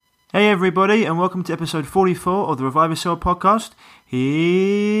everybody, and welcome to episode 44 of the Revive Yourself podcast.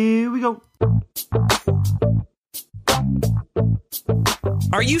 Here we go.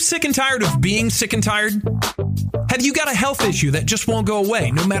 Are you sick and tired of being sick and tired? Have you got a health issue that just won't go away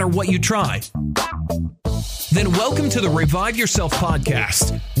no matter what you try? Then welcome to the Revive Yourself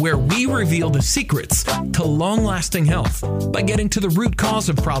podcast, where we reveal the secrets to long-lasting health by getting to the root cause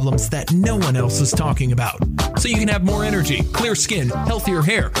of problems that no one else is talking about. So you can have more energy, clear skin, healthier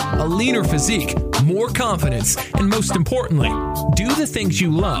hair, a leaner physique, more confidence, and most importantly, do the things you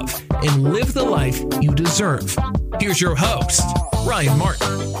love and live the life you deserve. Here's your host, Ryan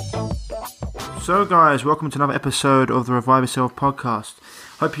Martin. So guys, welcome to another episode of the Revive Yourself podcast.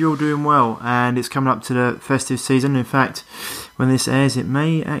 Hope you're all doing well, and it's coming up to the festive season. In fact, when this airs, it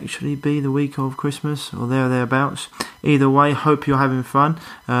may actually be the week of Christmas or thereabouts. Either way, hope you're having fun.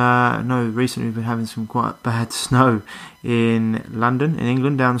 I know recently we've been having some quite bad snow in London, in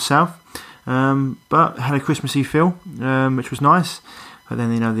England, down south. But had a Christmassy feel, which was nice. But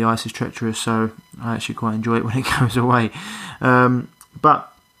then, the ice is treacherous, so I actually quite enjoy it when it goes away. But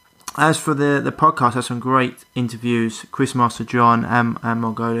as for the podcast, I had some great interviews, Chris Master John and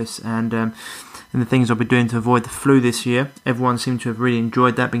Margolis, and the things I'll be doing to avoid the flu this year. Everyone seemed to have really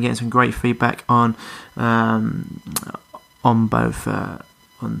enjoyed that, been getting some great feedback on both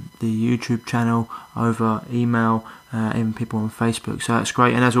on the YouTube channel, over email, even people on Facebook, so that's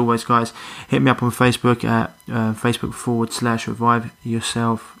great. And as always guys, hit me up on Facebook at Facebook.com/Revive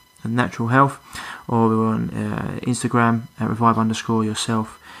Yourself and Natural Health, or we're on Instagram at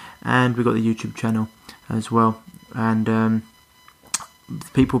Revive_Yourself. And we've got the YouTube channel as well. And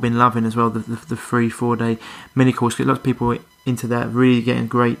people have been loving as well the free 4-day mini course. Lots of people into that, really getting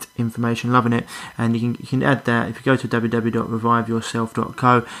great information, loving it. And you can add that if you go to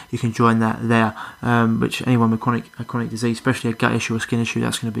www.reviveyourself.co. You can join that there. Which anyone with chronic disease, especially a gut issue or skin issue,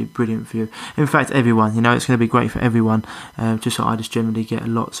 that's going to be brilliant for you. In fact, everyone, it's going to be great for everyone. Just like I just generally get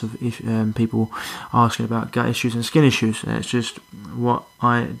lots of people asking about gut issues and skin issues. It's just what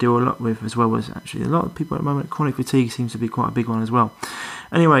I deal a lot with, as well as actually a lot of people at the moment. Chronic fatigue seems to be quite a big one as well.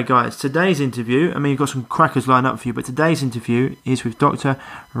 Anyway, guys, today's interview, we've got some crackers lined up for you, but today's interview is with Dr.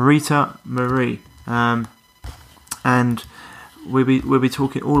 Ritamarie, and we'll be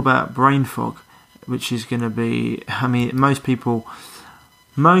talking all about brain fog, which is going to be, most people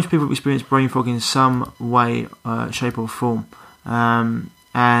experience brain fog in some way, shape or form,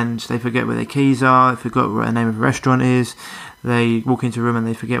 and they forget where their keys are, they forget what the name of a restaurant is, they walk into a room and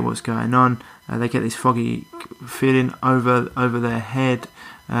they forget what's going on, they get this foggy feeling over their head,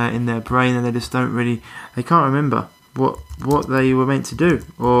 in their brain, and they just they can't remember what they were meant to do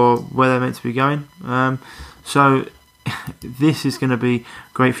or where they're meant to be going. So this is going to be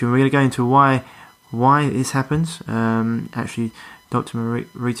great for you. We're going to go into why this happens. Actually, Dr.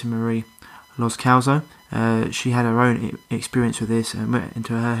 Ritamarie Loscalzo, she had her own experience with this and went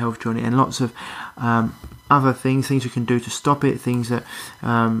into her health journey, and lots of other things you can do to stop it, things that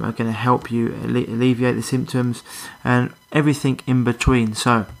are going to help you alleviate the symptoms, and everything in between.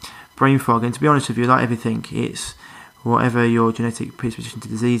 So, brain fog, and to be honest with you, like everything, it's whatever your genetic predisposition to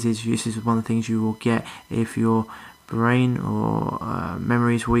disease is, this is one of the things you will get. If your brain or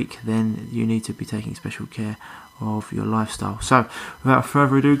memory is weak, then you need to be taking special care of your lifestyle. So, without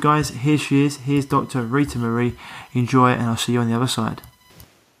further ado, guys, here she is. Here's Dr. Ritamarie. Enjoy, and I'll see you on the other side.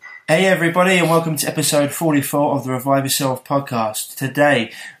 Hey everybody, and welcome to episode 44 of the Revive Yourself podcast.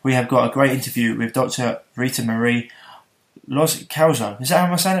 Today we have got a great interview with Dr. Ritamarie Loscalzo. Is that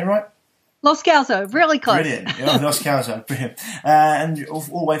how I'm saying it right? Loscalzo, really close. Brilliant. Yeah, Loscalzo, brilliant. And all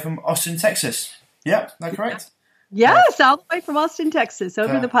the way from Austin, Texas. Yeah, is that correct? Yes, all the way from Austin, Texas,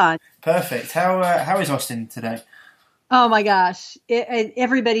 over the pond. Perfect. How is Austin today? Oh my gosh.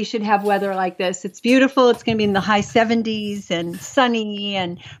 Everybody should have weather like this. It's beautiful. It's going to be in the high 70s and sunny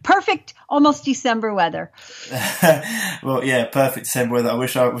and perfect, almost December weather. Well, yeah, perfect December weather. I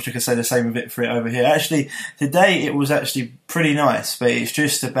wish I could say the same a bit for it over here. Actually, today it was actually pretty nice, but it's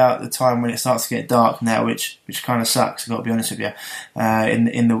just about the time when it starts to get dark now, which kind of sucks, I've got to be honest with you,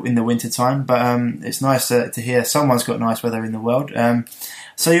 in the winter time. But it's nice to hear someone's got nice weather in the world.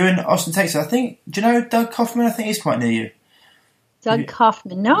 So you're in Austin, Texas. I think, do you know Doug Kaufman? I think he's quite near you. Doug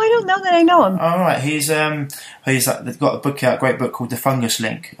Kaufman. No, I don't know that I know him. All right. He's got a book out, a great book called The Fungus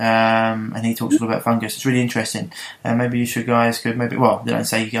Link, and he talks all about fungus. It's really interesting. Maybe you should guys could maybe. Well, they don't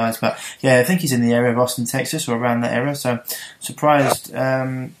say you guys, but yeah, I think he's in the area of Austin, Texas, or around that area. So surprised you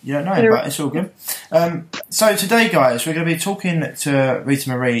don't know him, but it's all good. So today, guys, we're going to be talking to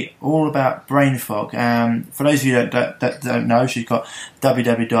Ritamarie all about brain fog. For those of you that don't know, she's got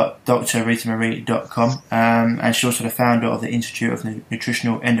www.drritamarie.com, and she's also the founder of the Institute of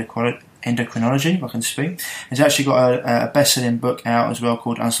Nutritional Endocrinology, if I can speak. And she's actually got a best-selling book out as well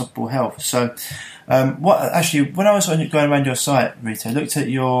called Unstoppable Health. So, when I was going around your site, Rita, I looked at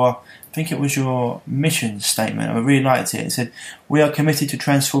I think it was your mission statement. I really liked it. It said, "We are committed to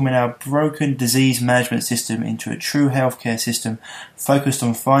transforming our broken disease management system into a true healthcare system focused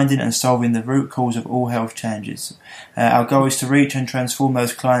on finding and solving the root cause of all health challenges. Our goal is to reach and transform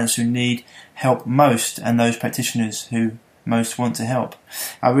those clients who need help most and those practitioners who most want to help."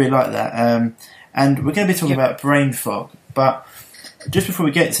 I really like that. And we're going to be talking about brain fog. But just before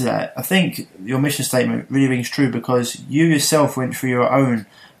we get to that, I think your mission statement really rings true because you yourself went through your own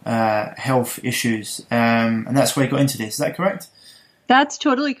health issues, and that's why you got into this. Is that correct? That's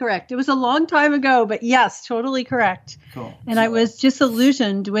totally correct. It was a long time ago, but yes, totally correct. Cool. And I was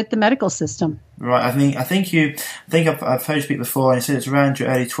disillusioned with the medical system. Right. I think I've heard you speak before, and you said it's around your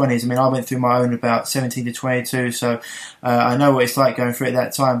early 20s. I mean, I went through my own about 17 to 22, so I know what it's like going through it at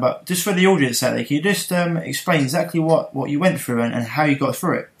that time. But just for the audience out there, can you just explain exactly what you went through and how you got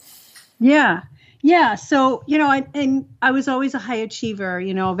through it? Yeah. Yeah. So, I was always a high achiever,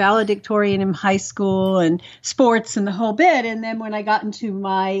 valedictorian in high school and sports and the whole bit. And then when I got into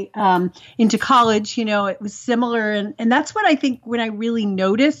into college, it was similar. And that's what I think when I really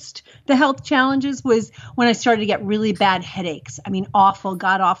noticed the health challenges was when I started to get really bad headaches. I mean,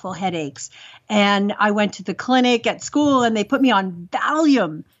 god awful headaches. And I went to the clinic at school and they put me on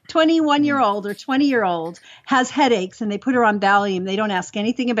Valium. 21-year-old or 20-year-old has headaches and they put her on Valium. They don't ask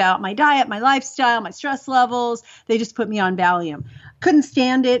anything about my diet, my lifestyle, my stress levels. They just put me on Valium. Couldn't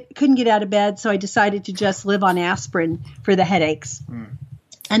stand it, couldn't get out of bed. So I decided to just live on aspirin for the headaches.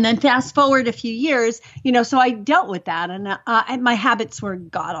 And then fast forward a few years, so I dealt with that and my habits were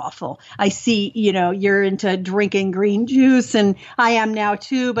god awful. I see, you're into drinking green juice and I am now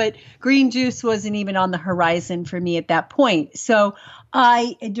too, but green juice wasn't even on the horizon for me at that point. So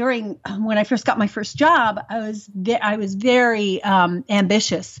when I first got my first job, I was very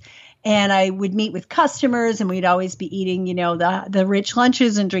ambitious. And I would meet with customers and we'd always be eating, the rich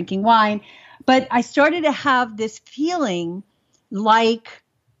lunches and drinking wine. But I started to have this feeling like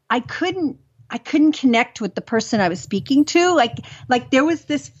I couldn't connect with the person I was speaking to. Like there was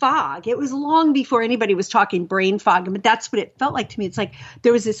this fog. It was long before anybody was talking brain fog, but that's what it felt like to me. It's like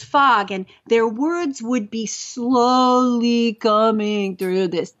there was this fog and their words would be slowly coming through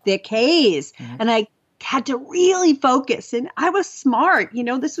this thick haze. Mm-hmm. And I had to really focus. And I was smart.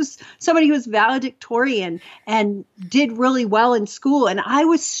 This was somebody who was valedictorian and did really well in school. And I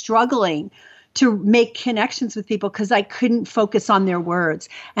was struggling to make connections with people because I couldn't focus on their words.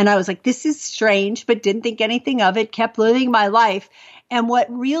 And I was like, this is strange, but didn't think anything of it, kept living my life. And what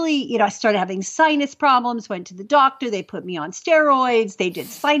really, I started having sinus problems, went to the doctor, they put me on steroids, they did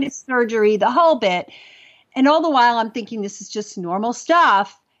sinus surgery, the whole bit. And all the while I'm thinking this is just normal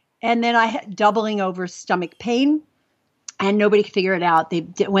stuff. And then I had doubling over stomach pain. And nobody could figure it out. They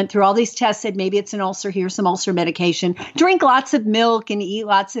went through all these tests, said maybe it's an ulcer, here's some ulcer medication. Drink lots of milk and eat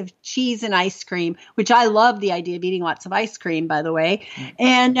lots of cheese and ice cream, which I love the idea of eating lots of ice cream, by the way.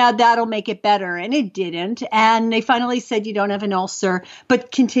 And that'll make it better. And it didn't. And they finally said you don't have an ulcer,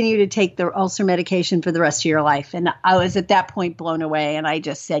 but continue to take the ulcer medication for the rest of your life. And I was at that point blown away. And I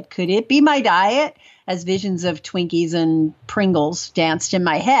just said, could it be my diet? As visions of Twinkies and Pringles danced in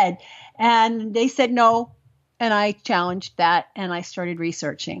my head. And they said no. And I challenged that and I started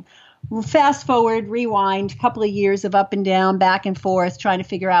researching. Fast forward, rewind, a couple of years of up and down, back and forth, trying to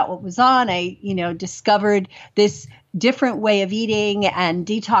figure out what was on. I, discovered this different way of eating and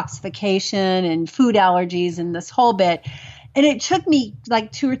detoxification and food allergies and this whole bit. And it took me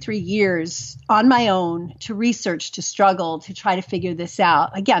like 2 or 3 years on my own to research, to struggle, to try to figure this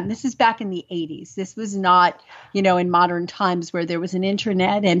out. Again, this is back in the 80s. This was not, in modern times where there was an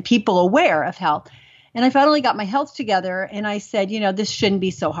internet and people aware of health. And I finally got my health together and I said, this shouldn't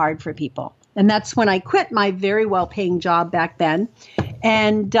be so hard for people. And that's when I quit my very well-paying job back then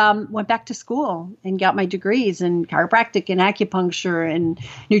and went back to school and got my degrees in chiropractic and acupuncture and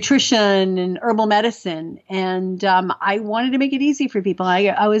nutrition and herbal medicine. And I wanted to make it easy for people.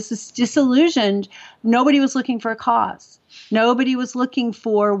 I was just disillusioned. Nobody was looking for a cause. Nobody was looking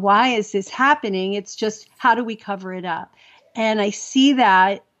for why is this happening? It's just how do we cover it up? And I see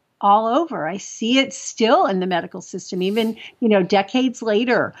that all over. I see it still in the medical system, even, decades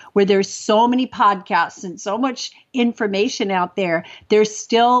later, where there's so many podcasts and so much information out there. There's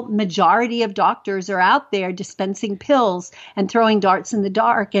still majority of doctors are out there dispensing pills and throwing darts in the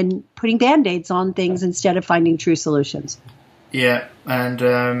dark and putting Band-Aids on things instead of finding true solutions. Yeah,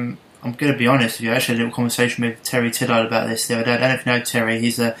 and I'm going to be honest with you. I actually had a little conversation with Terry Tillard about this the other day. I don't know if you know Terry.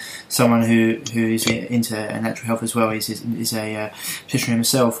 He's someone who is into natural health as well. He's a practitioner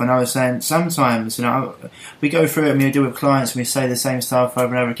himself. And I was saying sometimes, we go through it and we deal with clients and we say the same stuff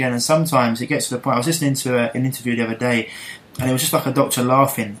over and over again. And sometimes it gets to the point. I was listening to an interview the other day, and it was just like a doctor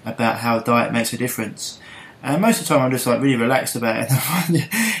laughing about how diet makes a difference. And most of the time, I'm just like really relaxed about it.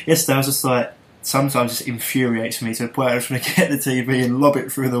 Yesterday, I was just like, sometimes it infuriates me to the point I just want to get the TV and lob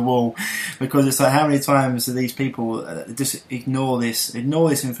it through the wall, because it's like, how many times do these people just ignore this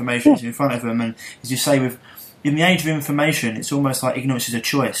information that's in front of them? And as you say, in the age of information, it's almost like ignorance is a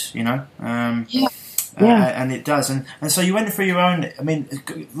choice, and it does. And so you went through your own. I mean,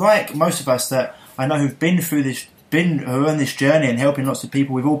 like most of us that I know who've been through this. Who are on this journey and helping lots of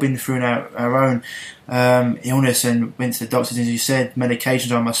people. We've all been through our own illness and went to the doctors, as you said,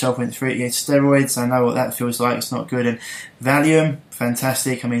 medications. I myself went through it. Steroids, I know what that feels like. It's not good. And Valium,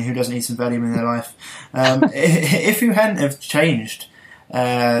 fantastic. I mean, who doesn't need some Valium in their life? If you hadn't have changed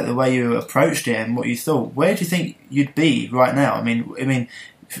the way you approached it and what you thought, where do you think you'd be right now? I mean,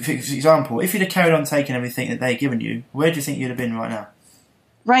 for example, if you'd have carried on taking everything that they'd given you, where do you think you'd have been right now?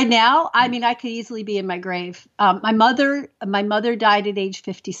 Right now, I mean, I could easily be in my grave. My mother died at age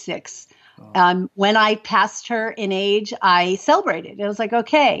 56. When I passed her in age, I celebrated. It was like,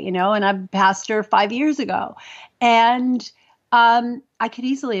 okay, and I passed her 5 years ago. And I could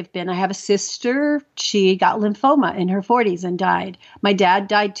easily have been. I have a sister. She got lymphoma in her 40s and died. My dad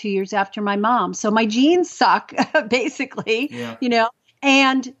died 2 years after my mom. So my genes suck, basically,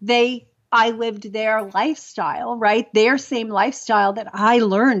 and I lived their lifestyle, right? Their same lifestyle that I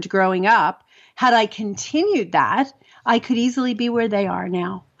learned growing up. Had I continued that, I could easily be where they are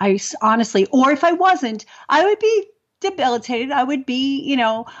now. I honestly, or if I wasn't, I would be debilitated. I would be,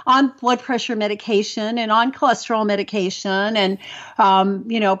 on blood pressure medication and on cholesterol medication and,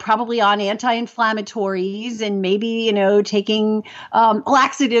 probably on anti-inflammatories and maybe, taking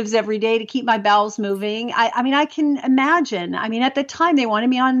laxatives every day to keep my bowels moving. I mean, I can imagine. I mean, at the time they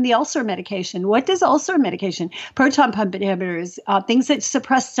wanted me on the ulcer medication. What does ulcer medication? Proton pump inhibitors, things that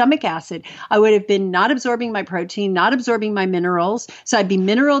suppress stomach acid. I would have been not absorbing my protein, not absorbing my minerals. So I'd be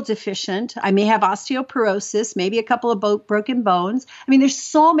mineral deficient. I may have osteoporosis, maybe a couple of broken bones. I mean, there's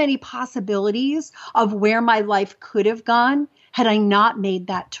so many possibilities of where my life could have gone had I not made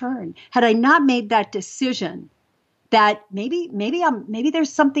that turn, had I not made that decision that maybe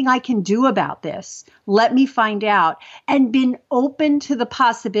there's something I can do about this. Let me find out, and been open to the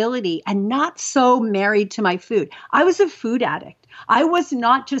possibility and not so married to my food. I was a food addict. I was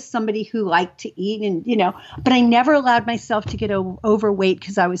not just somebody who liked to eat and, but I never allowed myself to get overweight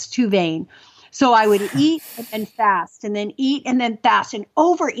because I was too vain. So I would eat and then fast and then eat and then fast and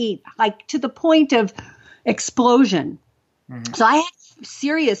overeat, like to the point of explosion. Mm-hmm. So I had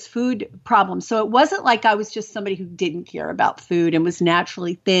serious food problems. So it wasn't like I was just somebody who didn't care about food and was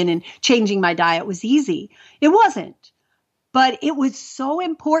naturally thin and changing my diet was easy. It wasn't. But it was so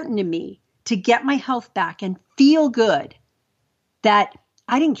important to me to get my health back and feel good that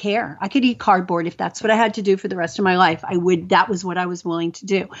I didn't care. I could eat cardboard if that's what I had to do for the rest of my life. I would. That was what I was willing to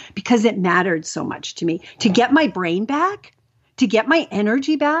do because it mattered so much to me. To get my brain back, to get my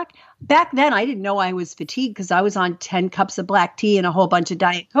energy back. Back then, I didn't know I was fatigued because I was on 10 cups of black tea and a whole bunch of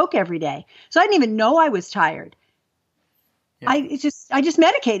Diet Coke every day. So I didn't even know I was tired. Yeah. I just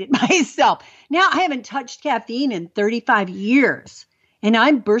medicated myself. Now I haven't touched caffeine in 35 years, and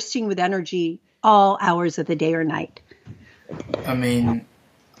I'm bursting with energy all hours of the day or night. I mean,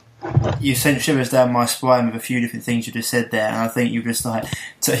 you sent shivers down my spine with a few different things you just said there, and I think you've just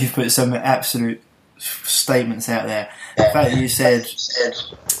you've put some absolute statements out there. The fact that you said, just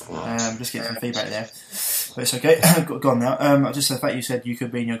getting some feedback there, but it's okay. Gone now. Just the fact you said you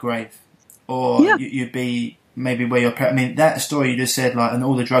could be in your grave, or you'd be maybe where you're. I mean, that story you just said, and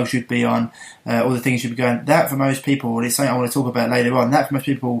all the drugs you'd be on, all the things you'd be going. That for most people, and it's something I want to talk about later on. That for most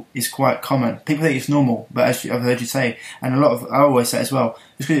people is quite common. People think it's normal, but as I've heard you say, and I always say as well,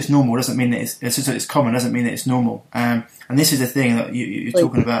 just because it's normal doesn't mean that it's common. Doesn't mean that it's normal. And this is the thing that you're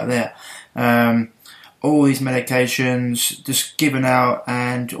talking about there. All these medications just given out,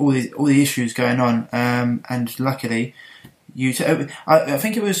 and all the issues going on, and luckily. I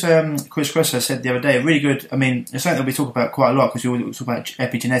think it was Chris Kresser said the other day, really good. I mean, it's something that we talk about quite a lot because we talk about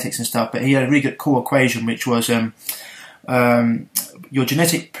epigenetics and stuff. But he had a really good core equation, which was your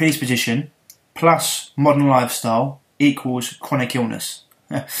genetic predisposition plus modern lifestyle equals chronic illness.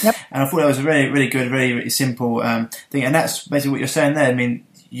 Yep. And I thought that was a really, really good, really, really simple thing. And that's basically what you're saying there. I mean,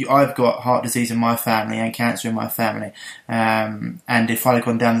 I've got heart disease in my family and cancer in my family. And if I'd have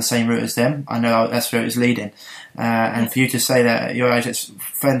gone down the same route as them, I know that's where it was leading. And for you to say that at your age, it's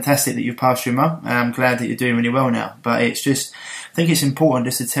fantastic that you've passed your mum. I'm glad that you're doing really well now. But it's just, I think it's important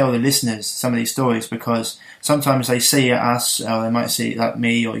just to tell the listeners some of these stories, because sometimes they see us, or they might see like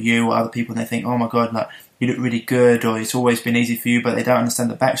me or you or other people, and they think, oh my God, like, you look really good, or it's always been easy for you, but they don't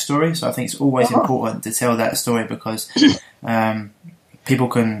understand the backstory. So I think it's always important to tell that story, because a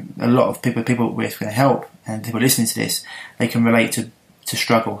lot of people with help and people listening to this, they can relate to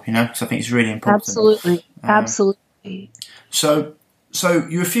struggle, you know. So I think it's really important. Absolutely. So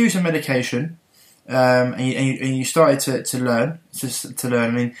you refused the medication, and you started to learn. I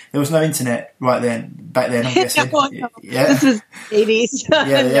mean, there was no internet back then. I'm guessing. No. Yeah. This was 80s.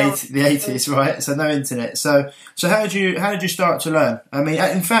 Yeah, the 80s, right? So no internet. So how did you start to learn? I mean,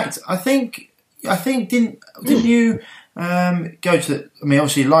 in fact, I think didn't you go to? I mean,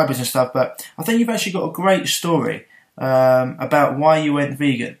 obviously libraries and stuff, but I think you've actually got a great story about why you went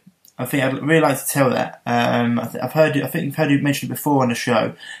vegan. I think I'd really like to tell that. I think you've heard you mention it before on the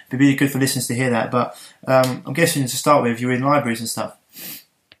show. It'd be really good for listeners to hear that. But I'm guessing to start with, you were in libraries and stuff.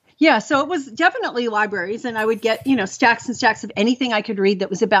 Yeah, so it was definitely libraries, and I would get, stacks and stacks of anything I could read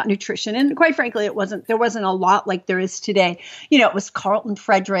that was about nutrition. And quite frankly, there wasn't a lot like there is today. It was Carlton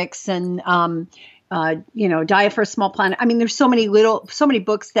Fredericks and Diet for a Small Planet. I mean, there's so many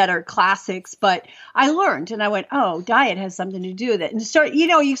books that are classics, but I learned and I went, oh, diet has something to do with it. And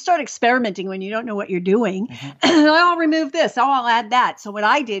you start experimenting when you don't know what you're doing. Mm-hmm. I'll remove this. I'll add that. So what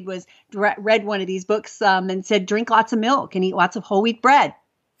I did was read one of these books and said, drink lots of milk and eat lots of whole wheat bread.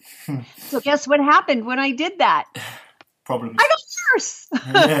 So guess what happened when I did that? Problems. I got worse.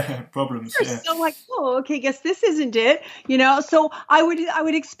 Yeah, problems. Yeah. So I'm like, oh, okay, guess this isn't it. So I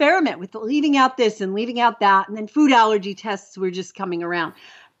would experiment with leaving out this and leaving out that, and then food allergy tests were just coming around.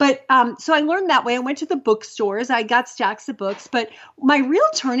 But so I learned that way. I went to the bookstores. I got stacks of books. But my real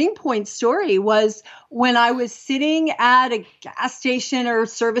turning point story was when I was sitting at a gas station or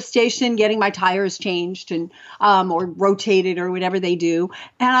service station getting my tires changed and or rotated or whatever they do.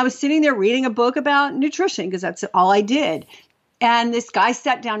 And I was sitting there reading a book about nutrition because that's all I did. And this guy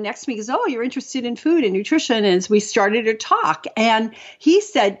sat down next to me and goes, oh, you're interested in food and nutrition. As we started to talk. And he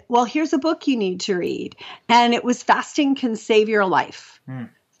said, well, here's a book you need to read. And it was Fasting Can Save Your Life.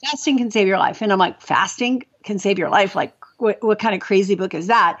 Fasting can save your life. And I'm like, fasting can save your life? Like, what kind of crazy book is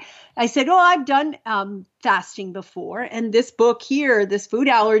that? I said, oh, I've done fasting before. And this book here, this food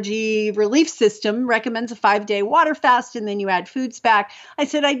allergy relief system, recommends a 5-day water fast. And then you add foods back. I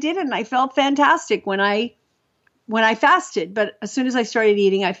said, I did it. And I felt fantastic when I fasted. But as soon as I started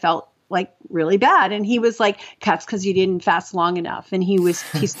eating, I felt like really bad. And he was like, that's because you didn't fast long enough. And he's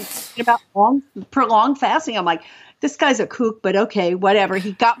talking about prolonged fasting. I'm like, this guy's a kook, but okay, whatever.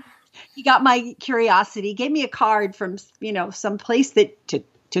 He got my curiosity, gave me a card from, some place that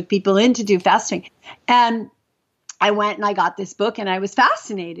took people in to do fasting. And I went and I got this book and I was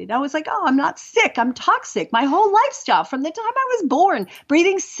fascinated. I was like, oh, I'm not sick. I'm toxic. My whole lifestyle from the time I was born,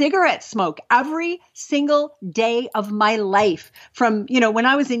 breathing cigarette smoke every single day of my life from, when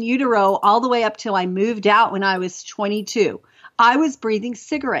I was in utero all the way up till I moved out when I was 22, I was breathing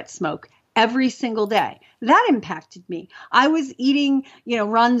cigarette smoke every single day. That impacted me. I was eating,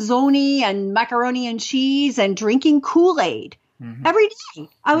 ranzoni and macaroni and cheese and drinking Kool-Aid every day.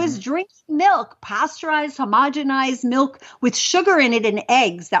 I was drinking milk, pasteurized, homogenized milk with sugar in it and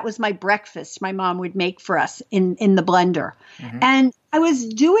eggs. That was my breakfast my mom would make for us in the blender. And I was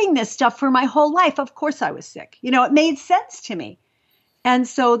doing this stuff for my whole life. Of course I was sick. It made sense to me. And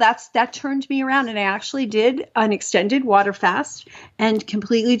so that turned me around, and I actually did an extended water fast and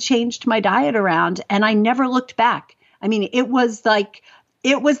completely changed my diet around, and I never looked back. I mean, it was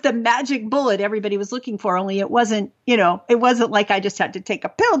the magic bullet everybody was looking for, only it wasn't like I just had to take a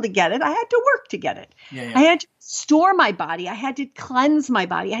pill to get it. I had to work to get it. Yeah. I had to store my body. I had to cleanse my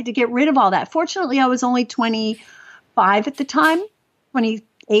body. I had to get rid of all that. Fortunately, I was only 25 at the time,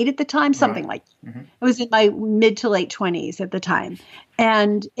 28 at the time, something like that. I was in my mid to late 20s at the time.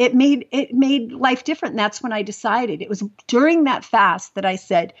 And it made life different. And that's when I decided. It was during that fast that I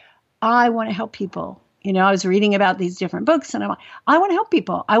said, I want to help people. I was reading about these different books and I'm like, I want to help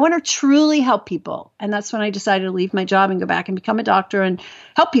people. I want to truly help people. And that's when I decided to leave my job and go back and become a doctor and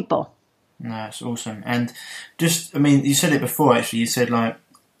help people. That's awesome. And just, I mean, you said it before, actually. You said like,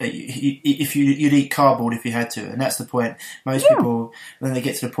 if you'd eat cardboard if you had to, and that's the point. Most people, when they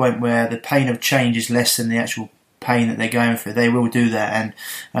get to the point where the pain of change is less than the actual pain that they're going through, they will do that,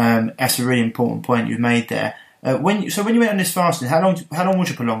 and that's a really important point you've made there. When you went on this fasting, how long was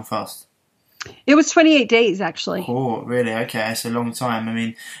your prolonged fast? It was 28 days, actually. Oh, really? Okay, that's a long time. I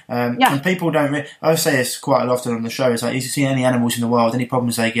mean, and people don't. I say this quite a lot on the show. It's like, you see any animals in the wild, any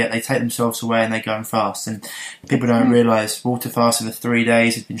problems they get, they take themselves away and they go and fast. And people don't realise water fasting for 3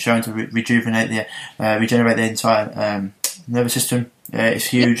 days has been shown to regenerate the entire nervous system. It's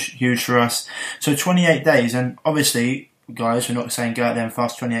huge for us. So 28 days, and obviously, guys, we're not saying go out there and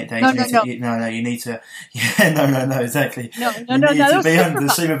fast 28 days. You need to. Yeah, no, exactly. No. You need to be under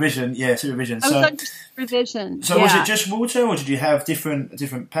supervision. Yeah, supervision. I was under supervision. So was it just water, or did you have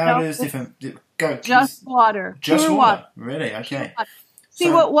different powders? Just water. Just Pure water. Really? Okay. See,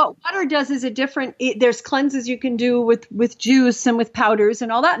 what water does is there's cleanses you can do with juice and with powders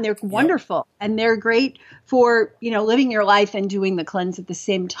and all that, and they're wonderful, and they're great for, living your life and doing the cleanse at the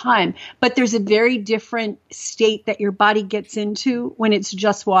same time. But there's a very different state that your body gets into when it's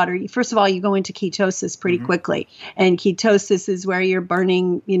just water. First of all, you go into ketosis pretty quickly, and ketosis is where you're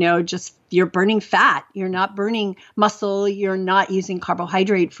burning, you're burning fat. You're not burning muscle. You're not using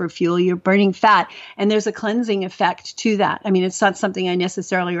carbohydrate for fuel. You're burning fat. And there's a cleansing effect to that. I mean, it's not something I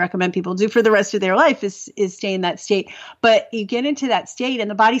necessarily recommend people do for the rest of their life is stay in that state. But you get into that state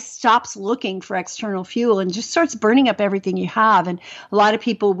and the body stops looking for external fuel and just starts burning up everything you have. And a lot of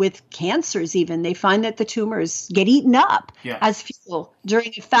people with cancers even, they find that the tumors get eaten up as fuel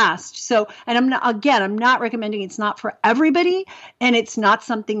during a fast. So, and I'm not recommending, it's not for everybody. And it's not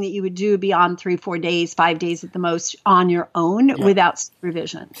something that you would do beyond 3-4 days, 5 days at the most on your own without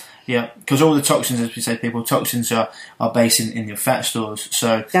supervision. Yeah, because all the toxins, as we say, toxins are based in your fat stores.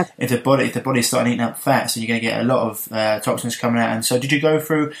 So if the body's starting eating up fats, then you're going to get a lot of toxins coming out. And so, did you go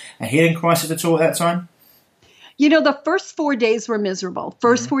through a healing crisis at all at that time? The first 4 days were miserable.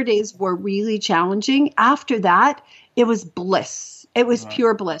 First 4 days were really challenging. After that, it was bliss. It was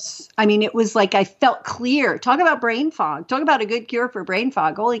pure bliss. I mean, it was like I felt clear. Talk about brain fog. Talk about a good cure for brain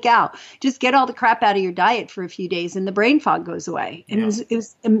fog. Holy cow. Just get all the crap out of your diet for a few days and the brain fog goes away. And it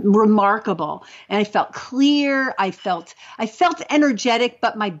was remarkable. And I felt clear. I felt energetic,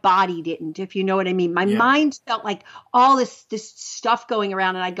 but my body didn't, if you know what I mean. My mind felt like all this stuff going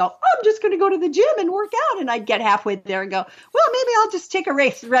around, and I'd go, I'm just going to go to the gym and work out. And I'd get halfway there and go, well, maybe I'll just take a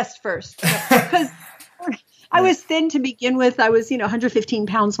rest first. Because I was thin to begin with. I was, 115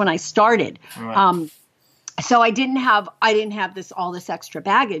 pounds when I started. Right. So I didn't have all this extra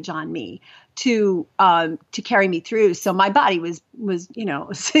baggage on me to carry me through. So my body was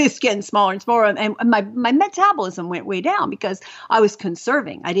it's getting smaller and smaller, and my metabolism went way down because I was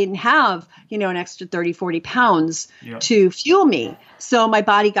conserving. I didn't have, an extra 30, 40 pounds to fuel me. So my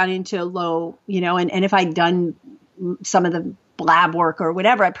body got into low, and if I'd done some of the lab work or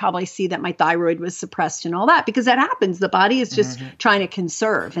whatever, I'd probably see that my thyroid was suppressed and all that, because that happens. The body is just trying to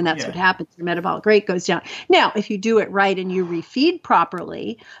conserve, and that's what happens. Your metabolic rate goes down. Now, if you do it right and you refeed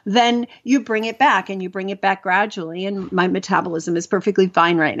properly, then you bring it back, and you bring it back gradually, and my metabolism is perfectly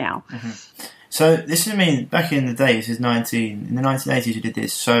fine right now. So this is, back in the day, this is in the 1980s you did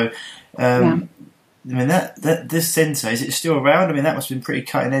this. So, this centre, is it still around? that must have been pretty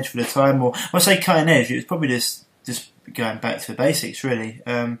cutting edge for the time, or when I say cutting edge, it was probably just going back to the basics, really.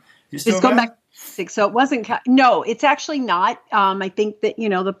 It's going back to basics, so it wasn't. No, it's actually not. I think that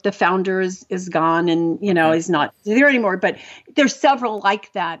the founder is gone, and is not there anymore. But there's several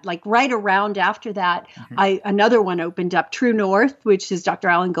like that. Like right around after that, another one opened up, True North, which is Dr.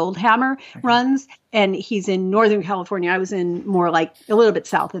 Alan Goldhammer runs. And he's in Northern California. I was in more like a little bit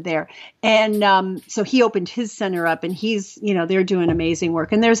south of there. And so he opened his center up, and he's, they're doing amazing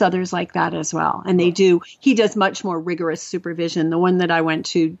work. And there's others like that as well. And he does much more rigorous supervision. The one that I went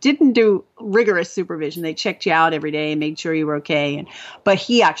to didn't do rigorous supervision. They checked you out every day and made sure you were okay. But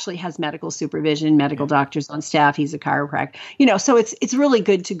he actually has medical supervision, medical doctors on staff. He's a chiropractor. So it's really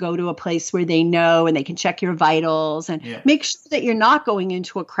good to go to a place where they know and they can check your vitals and make sure that you're not going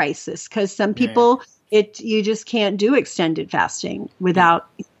into a crisis, because some people, you just can't do extended fasting without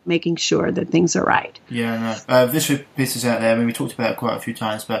making sure that things are right. This for pieces out there. We talked about it quite a few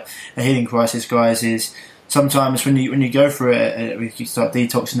times, but a healing crisis, guys, is sometimes when you go through it, you start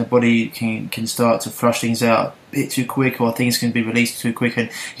detoxing, the body can start to flush things out a bit too quick, or things can be released too quick, and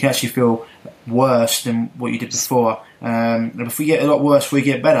you can actually feel worse than what you did before. If we get a lot worse, we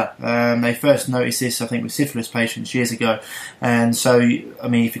get better. They first noticed this, I think, with syphilis patients years ago, and so I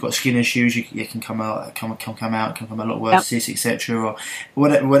mean, if you've got skin issues, it can come out, can come a lot worse, cysts, etc., or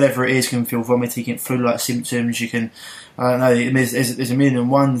whatever it is. Can feel vomiting, get flu-like symptoms. You can, I don't know. There's a million and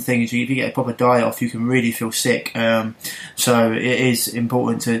one things. If you get a proper diet off, you can really feel sick. So it is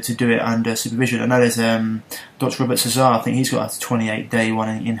important to do it under supervision. I know there's Dr. Robert Cesar. I think he's got a 28-day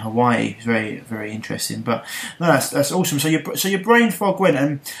one in Hawaii. It's very, very interesting. But no, that's awesome. So your brain fog went,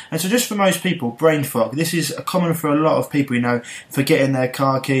 and so just for most people, brain fog. This is common for a lot of people. Forgetting their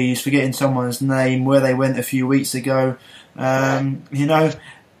car keys, forgetting someone's name, where they went a few weeks ago. I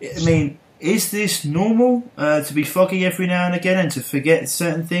mean, is this normal to be foggy every now and again and to forget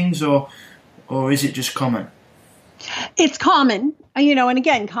certain things, or is it just common? It's common, and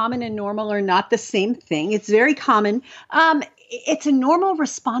again, common and normal are not the same thing. It's very common. It's a normal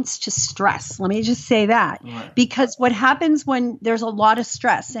response to stress. Let me just say that. Right. Because what happens when there's a lot of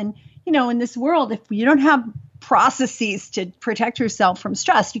stress, and, in this world, if you don't have processes to protect yourself from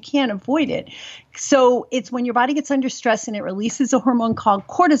stress, you can't avoid it. So it's when your body gets under stress and it releases a hormone called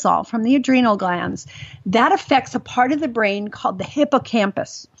cortisol from the adrenal glands, that affects a part of the brain called the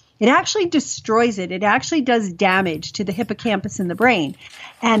hippocampus. It actually destroys it. It actually does damage to the hippocampus in the brain.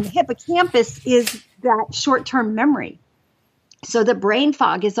 And the hippocampus is that short-term memory. So the brain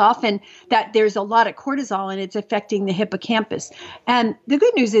fog is often that there's a lot of cortisol and it's affecting the hippocampus. And the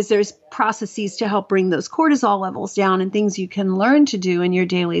good news is there's processes to help bring those cortisol levels down and things you can learn to do in your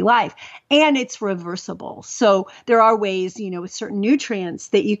daily life. And it's reversible. So there are ways, with certain nutrients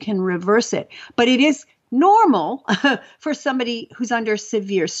that you can reverse it. But it is normal for somebody who's under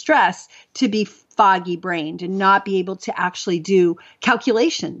severe stress to be foggy brained and not be able to actually do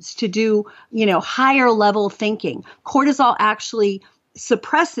calculations, to do, higher level thinking. Cortisol actually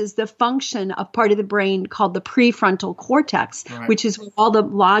suppresses the function of part of the brain called the prefrontal cortex, right, which is where all the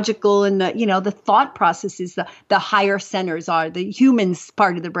logical and the thought processes, the higher centers are, the humans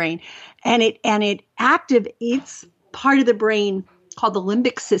part of the brain. And it activates part of the brain called the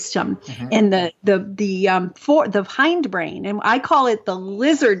limbic system, and the hindbrain, and I call it the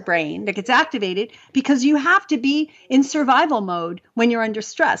lizard brain, that gets activated because you have to be in survival mode when you're under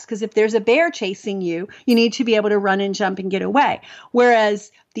stress. Because if there's a bear chasing you, you need to be able to run and jump and get away.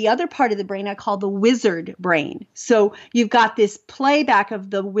 Whereas the other part of the brain I call the wizard brain. So you've got this playback of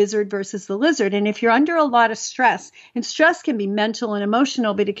the wizard versus the lizard. And if you're under a lot of stress, and stress can be mental and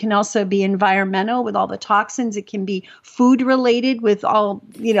emotional, but it can also be environmental with all the toxins. It can be food related with all,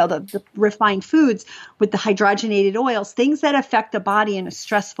 the refined foods, with the hydrogenated oils, things that affect the body in a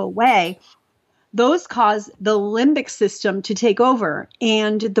stressful way. Those cause the limbic system to take over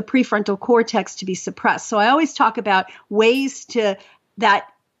and the prefrontal cortex to be suppressed. So I always talk about ways that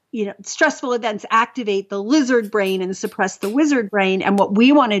stressful events activate the lizard brain and suppress the wizard brain. And what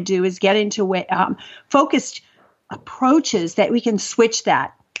we want to do is get into focused approaches that we can switch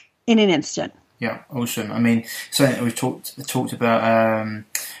that in an instant. Yeah, awesome. I mean, something that we've talked about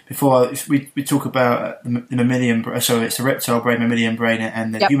before. We talk about the mammalian. So it's the reptile brain, mammalian brain,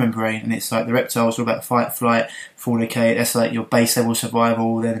 and the human brain. And it's like the reptiles all about fight, flight, fornicate. That's like your base level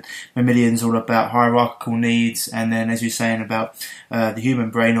survival. Then mammalians all about hierarchical needs. And then, as you're saying about the human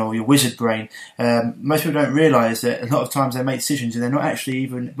brain or your wizard brain, most people don't realise that a lot of times they make decisions and they're not actually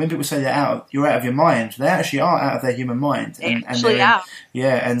even. When people say you're out of your mind, they actually are out of their human mind. And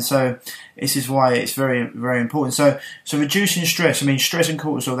so this is why it's very, very important. So reducing stress. I mean, stress and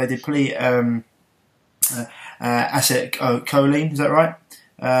cortisol, they deplete acetylcholine. Is that right?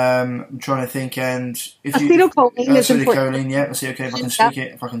 I'm trying to think. And if acetylcholine is important. Acetylcholine, yeah. Let's see. Okay, if I can speak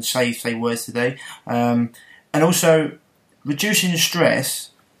it, if I can say words today. And also reducing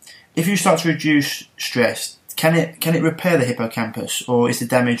stress. If you start to reduce stress, can it repair the hippocampus, or is the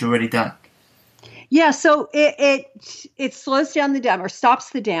damage already done? Yeah, so it slows down the damage or stops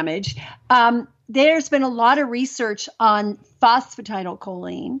the damage. There's been a lot of research on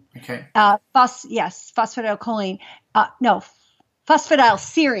phosphatidylcholine. Okay. Phosphatidylcholine.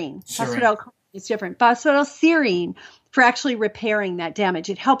 Phosphatidylserine. Phosphatidylcholine is different. Phosphatidylserine for actually repairing that damage.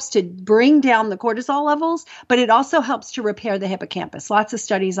 It helps to bring down the cortisol levels, but it also helps to repair the hippocampus. Lots of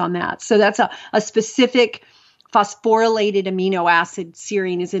studies on that. So that's a specific phosphorylated amino acid.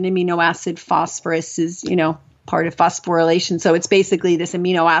 Serine is an amino acid. Phosphorus is, part of phosphorylation. So it's basically this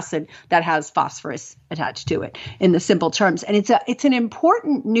amino acid that has phosphorus attached to it in the simple terms. And it's an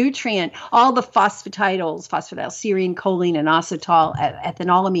important nutrient. All the phosphatidyls, phosphatidylserine, choline, and inositol,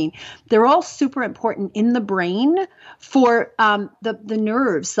 ethanolamine, they're all super important in the brain for the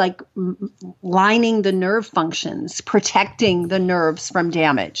nerves, like lining the nerve functions, protecting the nerves from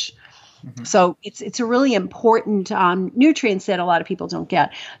damage. So it's a really important nutrients that a lot of people don't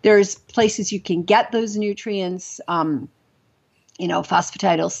get. There's places you can get those nutrients,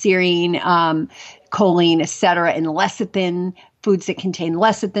 phosphatidylserine, choline, et cetera, and lecithin, foods that contain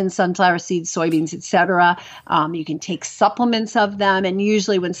lecithin, sunflower seeds, soybeans, et cetera. You can take supplements of them. And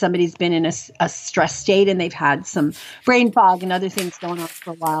usually when somebody's been in a stress state and they've had some brain fog and other things going on for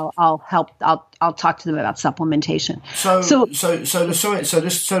a while, I'll talk to them about supplementation. So the soy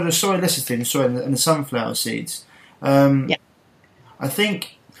lecithin, and the sunflower seeds. I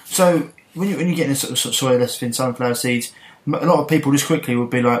think so. When you're getting sort of soy lecithin, sunflower seeds, a lot of people just quickly would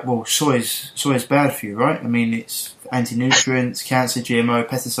be like, well, soy is bad for you, right? I mean, it's anti-nutrients, cancer, GMO,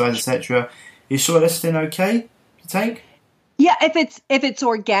 pesticides, etc. Is soy lecithin okay to take? Yeah, if it's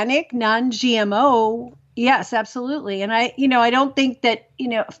organic, non-GMO, yes, absolutely. And I don't think that,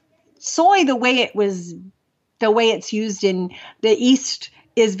 soy, the way it's used in the East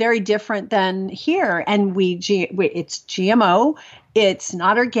is very different than here. And it's GMO. It's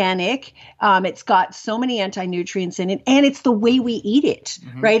not organic. It's got so many anti-nutrients in it, and it's the way we eat it,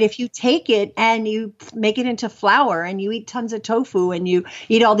 right? If you take it and you make it into flour and you eat tons of tofu and you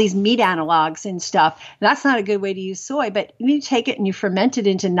eat all these meat analogs and stuff, that's not a good way to use soy. But when you take it and you ferment it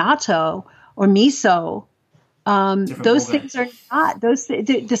into natto or miso, those things are not those.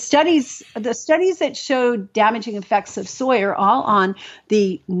 The studies that show damaging effects of soy are all on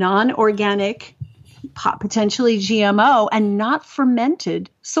the non-organic, potentially GMO, and not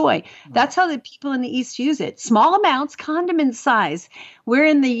fermented soy. That's how the people in the East use it. Small amounts, condiment size. We're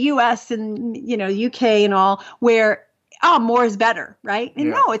in the US and UK and all, where more is better, right?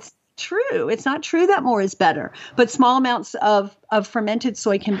 And no, it's true. It's not true that more is better, but small amounts of fermented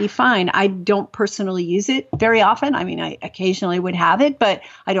soy can be fine. I don't personally use it very often. I mean, I occasionally would have it, but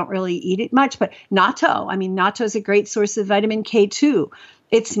I don't really eat it much. But natto is a great source of vitamin K2.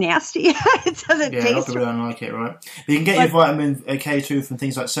 It's nasty. It doesn't taste. Yeah, a lot of people don't like it, right? But you can get your vitamin K2 from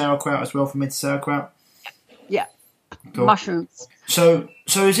things like sauerkraut as well, fermented sauerkraut. Yeah, cool. Mushrooms. So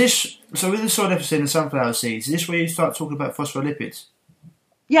with the soy lecithin and sunflower seeds, is this where you start talking about phospholipids?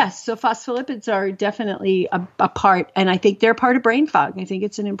 Yes, so phospholipids are definitely a part, and I think they're part of brain fog. I think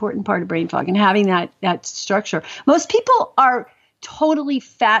it's an important part of brain fog, and having that structure. Most people are totally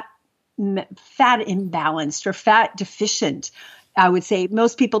fat imbalanced or fat deficient. I would say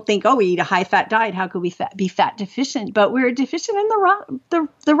most people think, we eat a high-fat diet. How could we be fat deficient? But we're deficient in the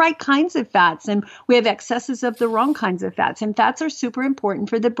right kinds of fats, and we have excesses of the wrong kinds of fats. And fats are super important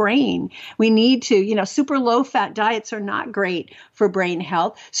for the brain. We need to, super low-fat diets are not great for brain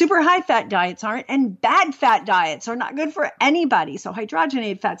health. Super high-fat diets aren't, and bad fat diets are not good for anybody. So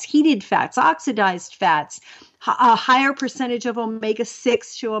hydrogenated fats, heated fats, oxidized fats, a higher percentage of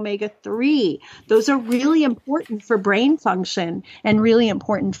omega-6 to omega-3. Those are really important for brain function and really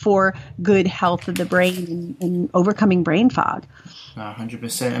important for good health of the brain and overcoming brain fog.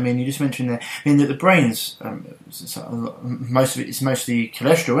 100%. I mean, you just mentioned that. I mean, that the brain's most of it is mostly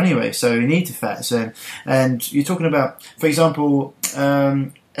cholesterol anyway, so you need the fats. And you're talking about, for example,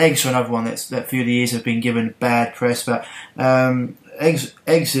 eggs are another one that through the years have been given bad press, but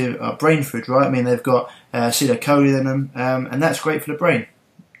eggs are brain food, right? I mean, they've got acetylcholine in them, and that's great for the brain.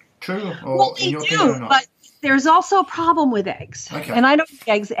 True? Or in your opinion or not? But there's also a problem with eggs. Okay. And I don't think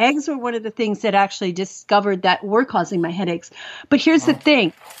eggs. Eggs were one of the things that actually discovered that were causing my headaches. But here's the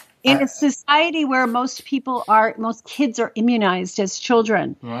thing. In a society where most kids are immunized as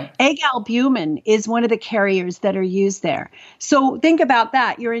children, right. Egg albumin is one of the carriers that are used there. So think about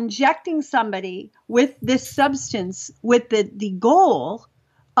that. You're injecting somebody with this substance with the goal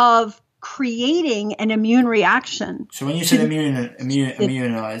of creating an immune reaction. So when you said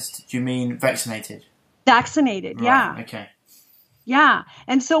immunized, do you mean vaccinated? Vaccinated, right. Yeah. Okay. Yeah.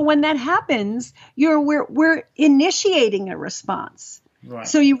 And so when that happens, we're initiating a response. Right.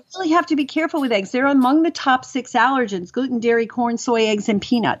 So you really have to be careful with eggs. They're among the top 6 allergens: gluten, dairy, corn, soy, eggs, and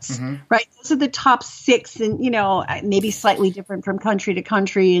peanuts. Right? Those are the top 6, and maybe slightly different from country to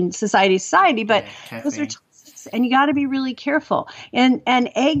country and society to society, but those are top 6, and you got to be really careful. And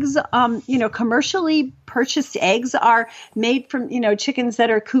eggs, commercially purchased eggs are made from chickens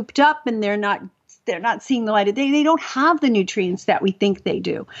that are cooped up, and they're not seeing the light of day. They don't have the nutrients that we think they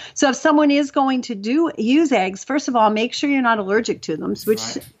do. So if someone is going to use eggs, first of all, make sure you're not allergic to them, which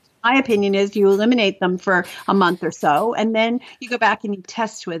my opinion is you eliminate them for a month or so, and then you go back and you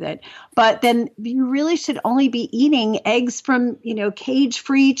test with it. But then you really should only be eating eggs from,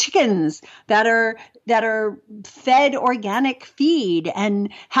 cage-free chickens that are fed organic feed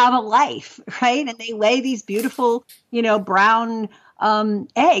and have a life, right? And they lay these beautiful, brown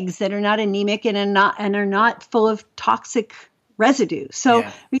eggs that are not anemic and are not full of toxic residue. So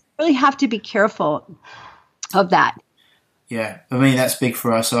we really have to be careful of that. Yeah, I mean that's big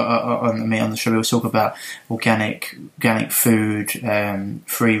for us. On the show we'll talk about organic food,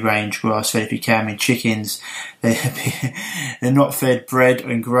 free range, grass fed if you can. I mean chickens, they're not fed bread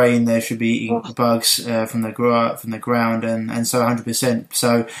and grain. They should be eating bugs from the ground, and so 100%.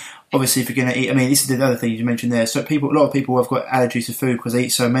 So obviously, if you're going to eat, I mean this is the other thing you mentioned there. So a lot of people have got allergies to food because they eat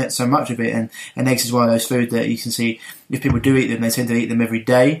so much of it, and eggs is one of those food that you can see if people do eat them, they tend to eat them every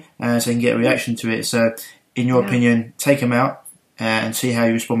day, so you can get a reaction to it. So in your opinion, take them out and see how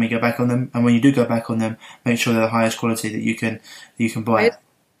you respond when you go back on them. And when you do go back on them, make sure they're the highest quality that you can buy. Right.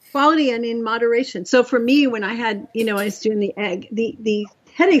 Quality and in moderation. So for me, when I had, I was doing the egg, the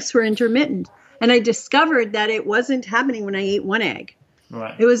headaches were intermittent. And I discovered that it wasn't happening when I ate one egg.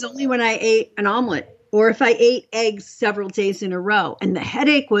 Right. It was only when I ate an omelet or if I ate eggs several days in a row. And the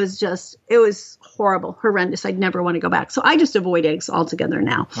headache was it was horrible, horrendous. I'd never want to go back. So I just avoid eggs altogether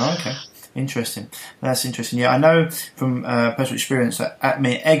now. Oh, okay. Interesting. That's interesting. Yeah, I know from personal experience that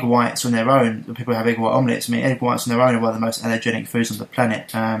egg whites on their own, people who have egg white omelettes, egg whites on their own are one of the most allergenic foods on the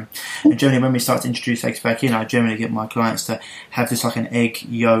planet. And generally when we start to introduce eggs back in, I generally get my clients to have just like an egg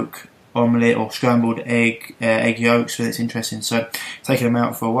yolk omelette or scrambled egg yolks, so it's interesting. So taking them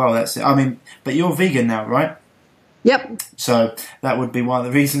out for a while, that's it. I mean, but you're vegan now, right? Yep. So that would be one of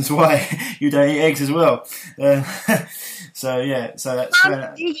the reasons why you don't eat eggs as well. So that's.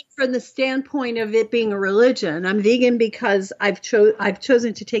 I'm vegan from the standpoint of it being a religion. I'm vegan because I've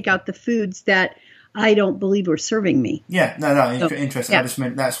chosen to take out the foods that I don't believe were serving me. Yeah, no, interesting. Yeah. I just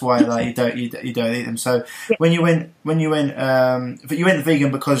meant that's why you don't eat them. So yeah. when you went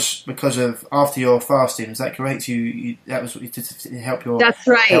vegan because of after your fasting, is that correct? That was to help your health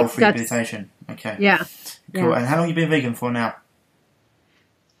rehabilitation. Okay. Yeah. Cool. Yeah. And how long have you been vegan for now?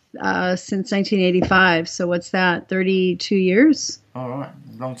 Since 1985. So what's that? 32 years. All right,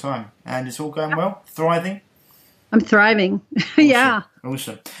 long time. And it's all going well? Thriving? I'm thriving. Awesome. Yeah.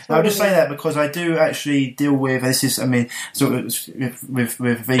 Awesome. Now, I'll just say that because I do actually deal with with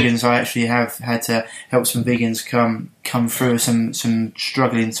vegans. I actually have had to help some vegans come through some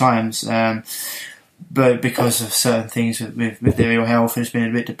struggling times. But because of certain things with their ill health, it's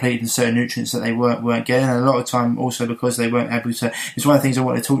been a bit depleted in certain nutrients that they weren't getting, and a lot of time also because they weren't able to. It's one of the things I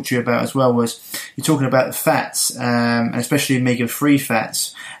wanted to talk to you about as well. Was you're talking about the fats, and especially omega-3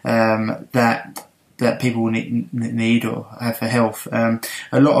 fats that people need or have for health. A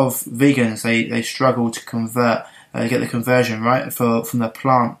lot of vegans they struggle to convert, get the conversion right from the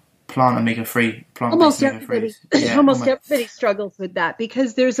plant omega-3. Almost everybody, almost everybody struggles with that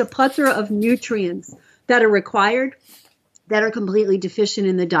because there's a plethora of nutrients that are required that are completely deficient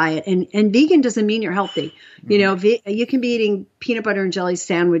in the diet. And vegan doesn't mean you're healthy. Mm-hmm. You can be eating peanut butter and jelly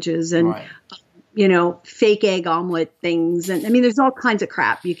sandwiches and fake egg omelet things. And I mean, there's all kinds of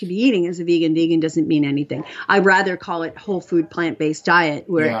crap you could be eating as a vegan. Vegan doesn't mean anything. I'd rather call it whole food, plant-based diet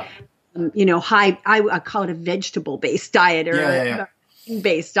where, I call it a vegetable-based diet or a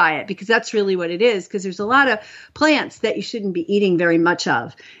based diet because that's really what it is because there's a lot of plants that you shouldn't be eating very much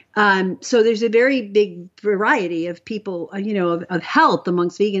of. So there's a very big variety of people, of health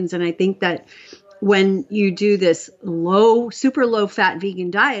amongst vegans. And I think that when you do this super low fat vegan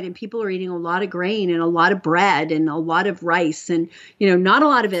diet and people are eating a lot of grain and a lot of bread and a lot of rice and, not a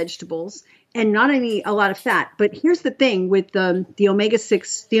lot of vegetables and not a lot of fat. But here's the thing with the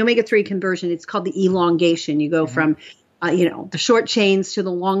omega-6, the omega-3 conversion, it's called the elongation. You go from, the short chains to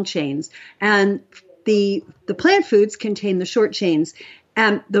the long chains. And the plant foods contain the short chains.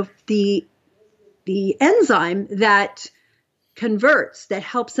 And the enzyme that converts, that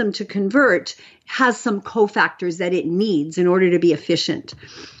helps them to convert, has some cofactors that it needs in order to be efficient.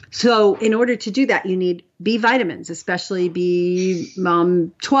 So in order to do that, you need B vitamins, especially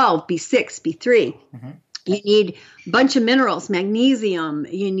B12, B6, B3. Mm-hmm. You need a bunch of minerals, magnesium.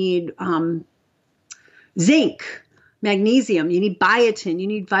 You need zinc, magnesium. You need biotin. You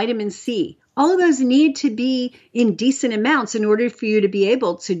need vitamin C. All of those need to be in decent amounts in order for you to be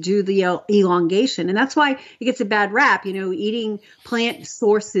able to do the elongation. And that's why it gets a bad rap. Eating plant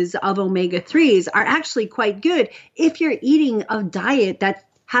sources of omega-3s are actually quite good if you're eating a diet that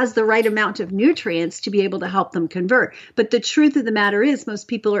has the right amount of nutrients to be able to help them convert. But the truth of the matter is most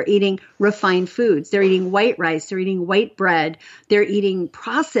people are eating refined foods. They're eating white rice. They're eating white bread. They're eating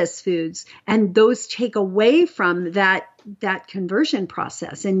processed foods. And those take away from that conversion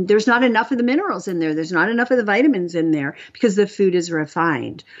process. And there's not enough of the minerals in there. There's not enough of the vitamins in there because the food is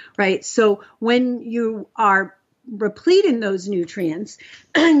refined, right? So when you are replete in those nutrients,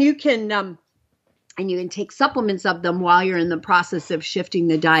 you can take supplements of them while you're in the process of shifting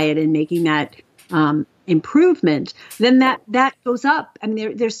the diet and making that improvement, then that goes up. I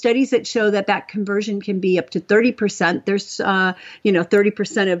mean, there's studies that show that conversion can be up to 30%. There's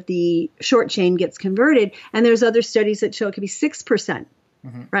 30% of the short chain gets converted, and there's other studies that show it could be 6%,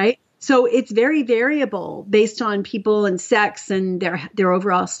 right? So it's very variable based on people and sex and their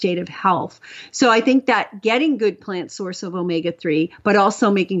overall state of health. So I think that getting good plant source of omega-3, but also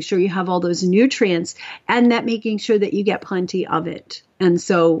making sure you have all those nutrients, and that making sure that you get plenty of it. And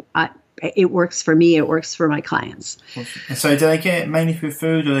so it works for me. It works for my clients. And so do they get it mainly through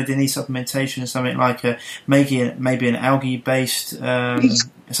food, or do they need supplementation or something like maybe an algae-based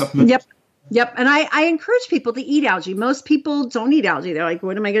supplement? Yep. And I encourage people to eat algae. Most people don't eat algae. They're like,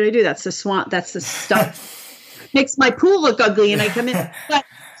 what am I going to do? That's the swamp. That's the stuff. Makes my pool look ugly. And I come in. But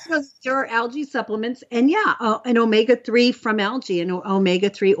there are algae supplements, and an omega-3 from algae, and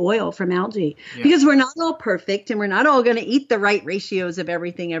omega-3 oil from algae, because we're not all perfect, and we're not all going to eat the right ratios of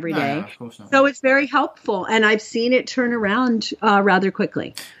everything every day. No, of course not. So it's very helpful, and I've seen it turn around rather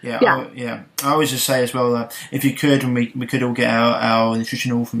quickly. I always just say as well, if you could, and we could all get our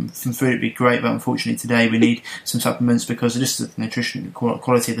nutritional from food, it'd be great. But unfortunately, today we need some supplements because of just the nutrition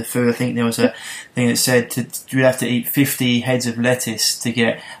quality of the food. I think there was a thing that said you'd have to eat 50 heads of lettuce to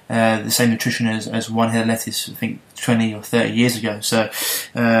get the same nutrition as one head of lettuce, I think 20 or 30 years ago. So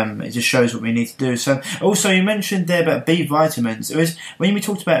it just shows what we need to do. So also you mentioned there about B vitamins. When we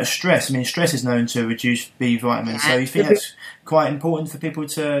talked about stress, I mean, stress is known to reduce B vitamins. So you think that's quite important for people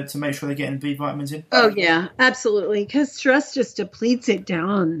to make sure they're getting B vitamins in? Oh yeah, absolutely. Because stress just depletes it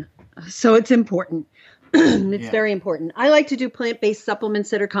down. So it's important. It's very important. I like to do plant-based supplements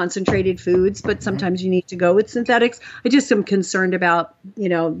that are concentrated foods, but sometimes you need to go with synthetics. I just am concerned about,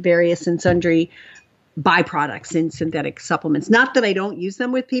 various and sundry byproducts in synthetic supplements. Not that I don't use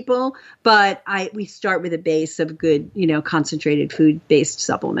them with people, but we start with a base of good, concentrated food-based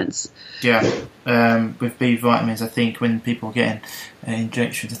supplements. Yeah. With B vitamins, I think when people are getting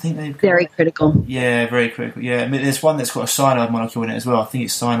injections, I think they've got... Very critical. Yeah, very critical. Yeah, I mean, there's one that's got a cyanide molecule in it as well. I think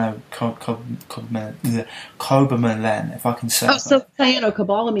it's cyanocobalamin, if I can say. Oh, so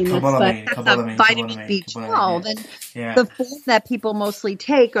cyanocobalamin. That's vitamin B12. And the form that people mostly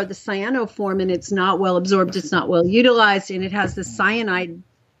take are the cyano form, and it's not well absorbed, it's not well utilized, and it has the cyanide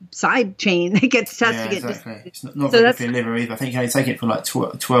side chain that gets tested. Yeah, exactly. It's not very good for your liver either. I think you can only take it for like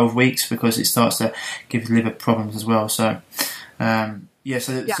 12 weeks because it starts to give you liver problems as well. So, so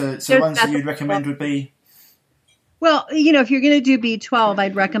the ones that you'd recommend would be? Well, if you're going to do B12,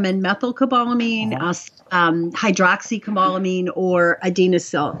 I'd recommend methylcobalamin, hydroxycobalamin, or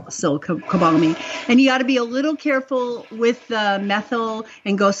adenosylcobalamin. And you got to be a little careful with the methyl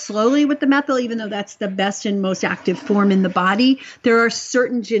and go slowly with the methyl, even though that's the best and most active form in the body. There are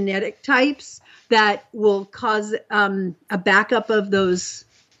certain genetic types that will cause a backup of those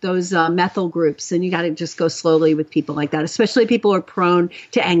methyl groups, and you got to just go slowly with people like that, especially people who are prone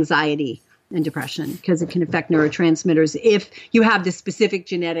to anxiety and depression, because it can affect neurotransmitters if you have the specific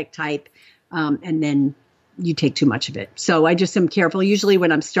genetic type, and then you take too much of it. So I just am careful. Usually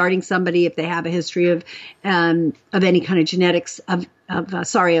when I'm starting somebody, if they have a history of any kind of genetics of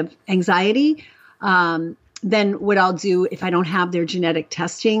anxiety, then what I'll do, if I don't have their genetic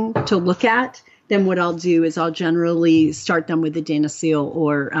testing to look at, then what I'll do is I'll generally start them with adenosine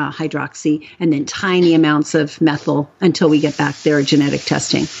or hydroxy, and then tiny amounts of methyl until we get back their genetic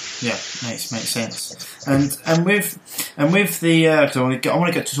testing. Yeah, makes sense. And with the I want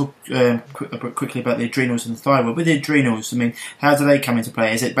to get to talk quickly about the adrenals and the thyroid. With the adrenals, I mean, how do they come into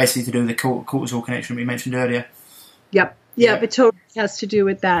play? Is it basically to do with the cortisol connection we mentioned earlier? Yep. It totally has to do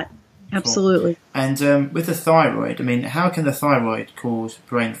with that. Absolutely. Cool. And with the thyroid, I mean, how can the thyroid cause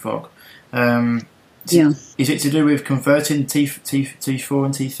brain fog? Is it to do with converting T4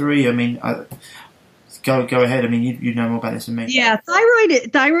 and T3? I mean, go ahead. I mean, you know more about this than me. Yeah,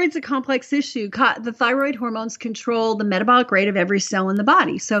 thyroid's a complex issue. The thyroid hormones control the metabolic rate of every cell in the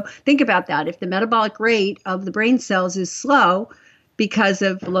body. So think about that. If the metabolic rate of the brain cells is slow because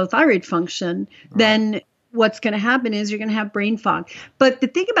of low thyroid function, then what's going to happen is you're going to have brain fog. But the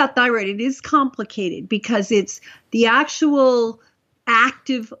thing about thyroid, it is complicated because it's the actual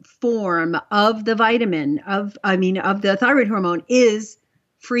active form of the of the thyroid hormone is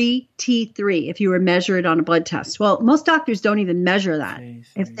free T3 if you were to measure it on a blood test. Well, most doctors don't even measure that.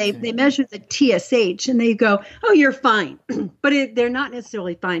 If they measure the TSH and they go, oh, you're fine. But they're not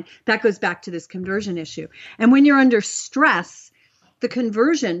necessarily fine. That goes back to this conversion issue. And when you're under stress, the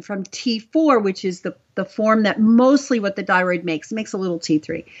conversion from T4, which is the form that mostly what the thyroid makes, it makes a little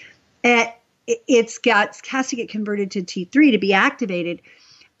T3. It has to get converted to T3 to be activated,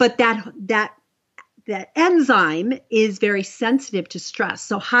 but that that enzyme is very sensitive to stress.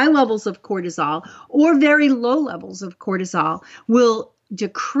 So high levels of cortisol or very low levels of cortisol will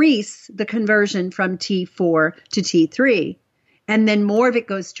decrease the conversion from T4 to T3. And then more of it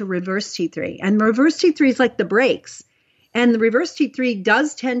goes to reverse T3. And reverse T3 is like the brakes. And the reverse T3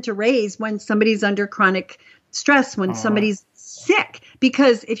 does tend to raise when somebody's under chronic stress, when somebody's sick.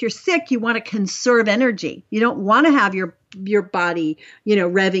 Because if you're sick, you want to conserve energy. You don't want to have your body,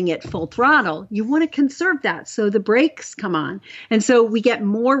 revving at full throttle. You want to conserve that. So the brakes come on. And so we get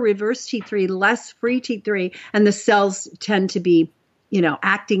more reverse T3, less free T3, and the cells tend to be,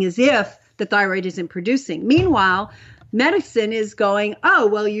 acting as if the thyroid isn't producing. Meanwhile, medicine is going, oh,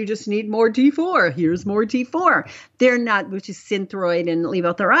 well, you just need more T4. Here's more T4. They're not, which is Synthroid and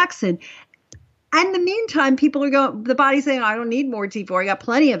levothyroxine. And in the meantime, people are going, the body's saying, I don't need more T4. I got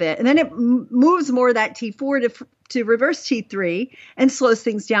plenty of it. And then it moves more of that T4 to reverse T3 and slows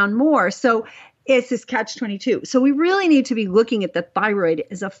things down more. So it's this catch-22. So we really need to be looking at the thyroid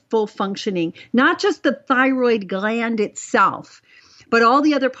as a full functioning, not just the thyroid gland itself, but all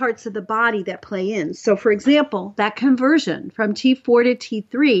the other parts of the body that play in. So for example, that conversion from T4 to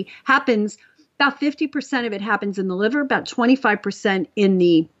T3 happens, about 50% of it happens in the liver, about 25% in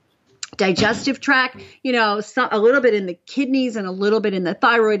the digestive tract, a little bit in the kidneys and a little bit in the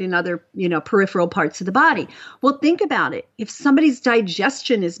thyroid and other, peripheral parts of the body. Well, think about it. If somebody's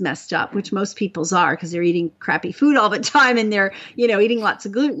digestion is messed up, which most people's are because they're eating crappy food all the time and they're, eating lots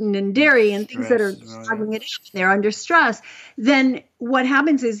of gluten and dairy and things that are struggling it out, they're under stress, then what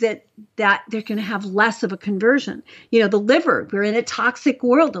happens is that they're going to have less of a conversion. The liver, we're in a toxic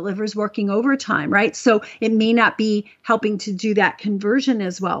world. The liver's working overtime, right? So it may not be helping to do that conversion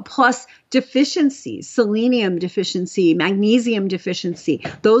as well. Plus deficiencies, selenium deficiency, magnesium deficiency,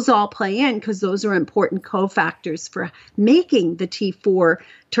 those all play in because those are important cofactors for making the T4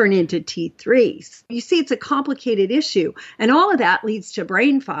 turn into T3s. You see, it's a complicated issue. And all of that leads to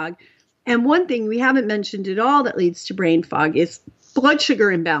brain fog. And one thing we haven't mentioned at all that leads to brain fog is blood sugar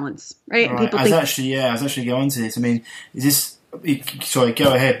imbalance, right? Right. People I was actually going to this. I mean, is this? Sorry,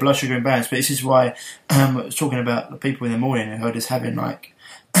 go ahead. Blood sugar imbalance, but this is why I was talking about the people in the morning who are just having like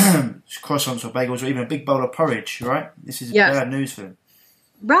croissants or bagels or even a big bowl of porridge. Right? This is bad news for them.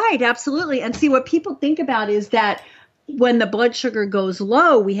 Right, absolutely. And see, what people think about is that when the blood sugar goes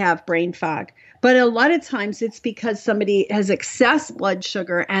low, we have brain fog. But a lot of times it's because somebody has excess blood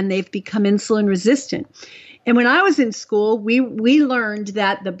sugar and they've become insulin resistant. And when I was in school, we learned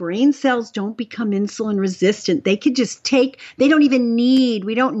that the brain cells don't become insulin resistant. They could just we don't need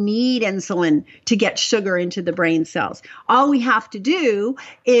insulin to get sugar into the brain cells. All we have to do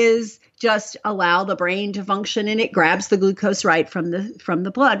is just allow the brain to function and it grabs the glucose right from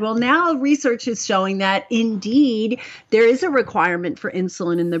the blood. Well, now research is showing that indeed there is a requirement for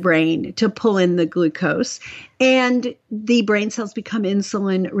insulin in the brain to pull in the glucose and the brain cells become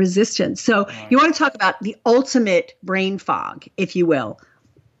insulin resistant. So you want to talk about the ultimate brain fog, if you will,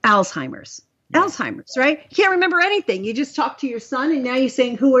 Alzheimer's. Alzheimer's, right? You can't remember anything. You just talk to your son and now you're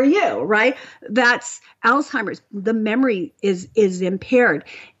saying, who are you, right? That's Alzheimer's. The memory is impaired.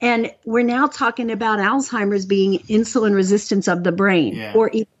 And we're now talking about Alzheimer's being insulin resistance of the brain or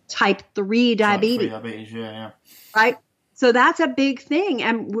even type 3 diabetes. Type 3 diabetes, yeah. Right? So that's a big thing.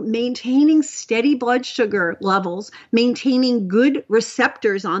 And maintaining steady blood sugar levels, maintaining good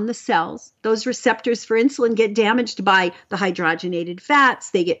receptors on the cells. Those receptors for insulin get damaged by the hydrogenated fats.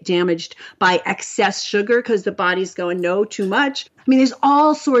 They get damaged by excess sugar because the body's going, no, too much. I mean, there's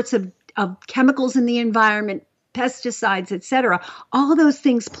all sorts of chemicals in the environment, pesticides, et cetera. All of those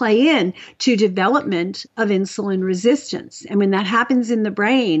things play in to development of insulin resistance. And when that happens in the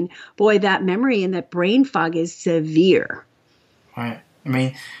brain, boy, that memory and that brain fog is severe. Right. I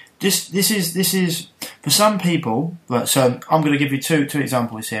mean, this is for some people. So I'm going to give you two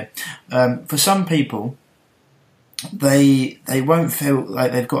examples here. For some people, they won't feel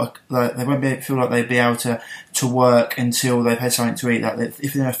like they feel like they'd be able to work until they've had something to eat. Like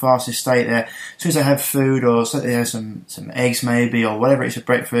if they're in a fasted state, as soon as they have food or so they have some eggs maybe or whatever it's a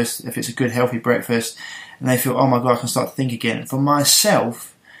breakfast, if it's a good healthy breakfast, and they feel, oh my God, I can start to think again. For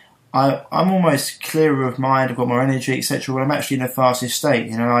myself, I'm almost clearer of mind. I've got more energy, etc. When I'm actually in a fasted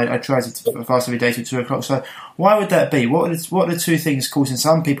state, I try to fast every day till 2 o'clock. So why would that be? What are the two things causing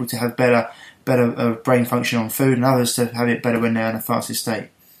some people to have better brain function on food and others to have it better when they're in a fasted state?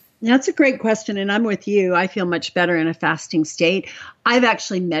 That's a great question, and I'm with you. I feel much better in a fasting state. I've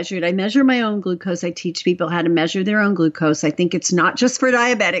actually I measure my own glucose. I teach people how to measure their own glucose. I think it's not just for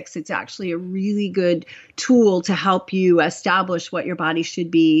diabetics. It's actually a really good tool to help you establish what your body should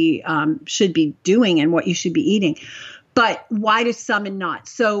be doing and what you should be eating. But why do some and not?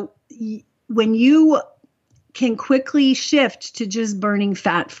 So when you can quickly shift to just burning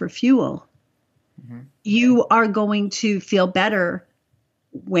fat for fuel, you are going to feel better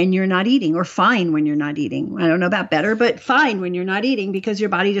when you're not eating, or fine when you're not eating. I don't know about better, but fine when you're not eating, because your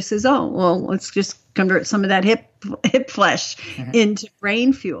body just says, oh, well, let's just convert some of that hip flesh into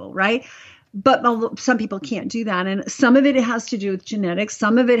brain fuel, right? But some people can't do that. And some of it has to do with genetics.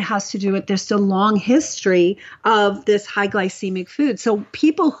 Some of it has to do with there's a long history of this high glycemic food. So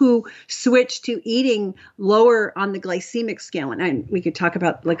people who switch to eating lower on the glycemic scale, and we could talk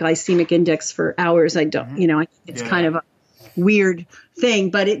about the glycemic index for hours. I don't, it's kind of a weird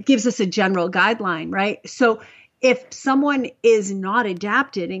thing, but it gives us a general guideline, right? So if someone is not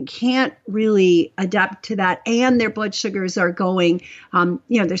adapted and can't really adapt to that, and their blood sugars are going,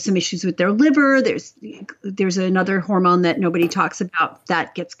 there's some issues with their liver. There's another hormone that nobody talks about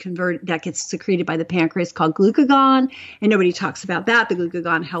that gets secreted by the pancreas called glucagon, and nobody talks about that. The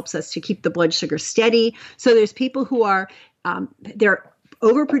glucagon helps us to keep the blood sugar steady. So there's people who are they're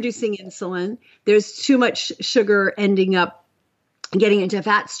overproducing insulin. There's too much sugar ending up getting into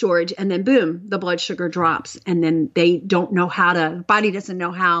fat storage, and then boom, the blood sugar drops, and then they don't know the body doesn't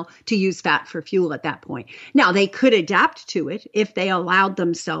know how to use fat for fuel at that point. Now, they could adapt to it if they allowed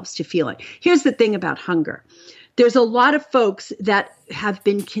themselves to feel it. Here's the thing about hunger. There's a lot of folks that have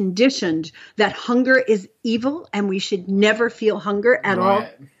been conditioned that hunger is evil and we should never feel hunger at all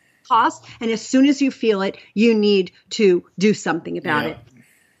costs. And as soon as you feel it, you need to do something about it.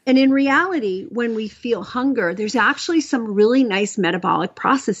 And in reality, when we feel hunger, there's actually some really nice metabolic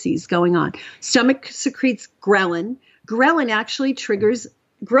processes going on. Stomach secretes ghrelin. Ghrelin actually triggers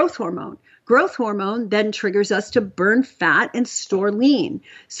growth hormone. Growth hormone then triggers us to burn fat and store lean.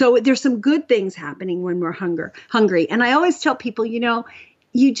 So there's some good things happening when we're hungry. And I always tell people,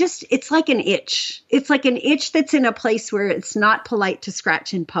 it's like an itch. It's like an itch that's in a place where it's not polite to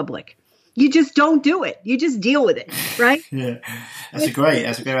scratch in public. You just don't do it. You just deal with it, right? Yeah, that's a great.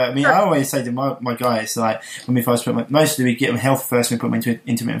 I mean, I always say to my guys, like when we first mostly we get them health first, we put them into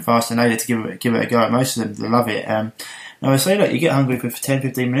intermittent fasting later to give it a go. Most of them they love it. And I say, look, you get hungry for 10,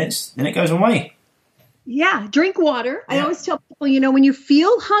 15 minutes, then it goes away. Yeah, drink water. Yeah. I always tell people, when you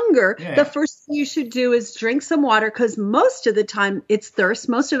feel hunger, the first thing you should do is drink some water, because most of the time it's thirst.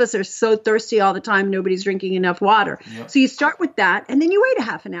 Most of us are so thirsty all the time, nobody's drinking enough water. Yep. So you start with that, and then you wait a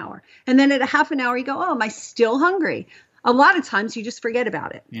half an hour. And then at a half an hour, you go, oh, am I still hungry? A lot of times you just forget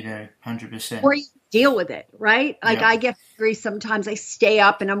about it. 100%. Or you deal with it, right? Like I get hungry sometimes. I stay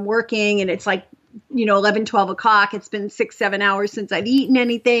up and I'm working, and it's like, 11, 12 o'clock. It's been 6, 7 hours since I've eaten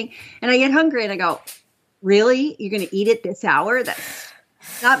anything. And I get hungry and I go, really? You're going to eat it this hour? That's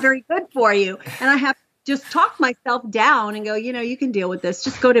not very good for you. And I have to just talk myself down and go, you can deal with this.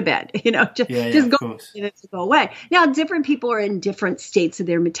 Just go to bed, just go to go away. Now, different people are in different states of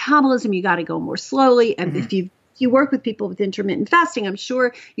their metabolism. You got to go more slowly. And if you work with people with intermittent fasting, I'm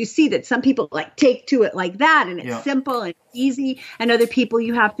sure you see that some people take to it like that, and it's simple and easy. And other people,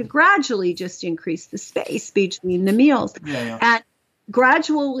 you have to gradually just increase the space between the meals. And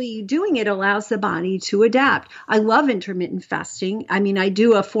gradually doing it allows the body to adapt. I love intermittent fasting. I mean, I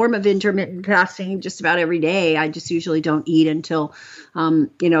do a form of intermittent fasting just about every day. I just usually don't eat until,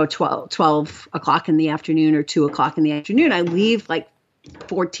 12 o'clock in the afternoon or 2 o'clock in the afternoon. I leave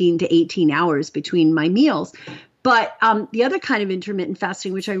 14 to 18 hours between my meals. But the other kind of intermittent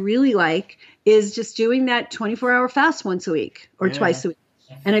fasting, which I really like, is just doing that 24-hour fast once a week or twice a week.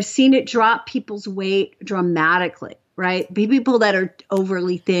 And I've seen it drop people's weight dramatically. Right? People that are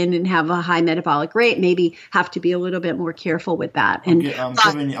overly thin and have a high metabolic rate maybe have to be a little bit more careful with that. And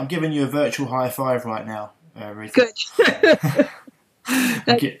I'm giving you a virtual high five right now, Rita. Good.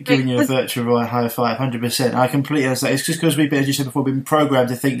 I'm giving you a virtual high five, 100%. I completely understand. It's just because we've been, as you said before, been programmed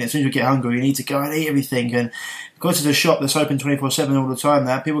to think that as soon as we get hungry, we need to go and eat everything. And because there's a shop that's open 24/7 all the time,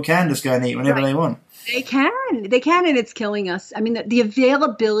 now people can just go and eat whenever they want. They can, and it's killing us. I mean, the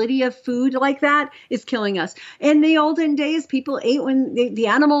availability of food like that is killing us. In the olden days, people ate when the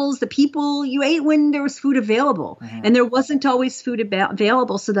animals, the people, you ate when there was food available, and there wasn't always food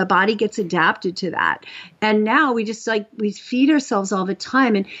available. So the body gets adapted to that. And now we just we feed ourselves all the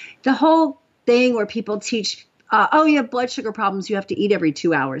time. And the whole thing where people teach, you have blood sugar problems, you have to eat every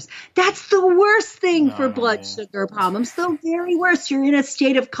 2 hours. That's the worst thing for blood sugar problems. The very worst. You're in a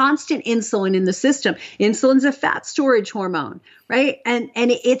state of constant insulin in the system. Insulin's a fat storage hormone, right? And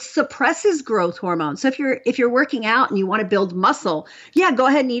it suppresses growth hormone. So if you're working out and you want to build muscle, go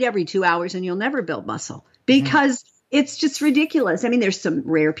ahead and eat every 2 hours and you'll never build muscle because It's just ridiculous. I mean, there's some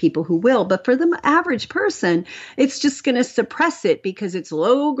rare people who will, but for the average person, it's just going to suppress it because it's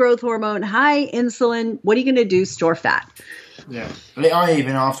low growth hormone, high insulin. What are you going to do? Store fat. Yeah. I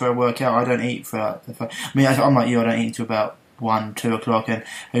even after I work out, I don't eat for. I mean, I'm like you. I don't eat until about 1, 2 o'clock, and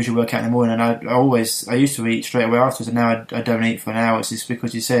I usually work out in the morning. And I used to eat straight away afterwards, and now I don't eat for an hour. It's just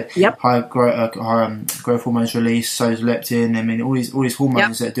because you said high growth hormones release, so is leptin. I mean, all these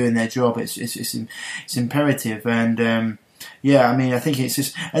hormones that are doing their job. It's imperative, and yeah, I mean, I think it's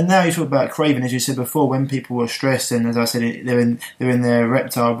just, and now you talk about craving, as you said before, when people are stressed, and as I said, they're in their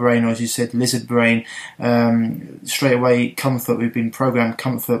reptile brain, or as you said, lizard brain, straight away, comfort, we've been programmed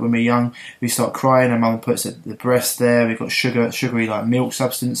comfort when we're young, we start crying, our mum puts the breast there, we've got sugary like milk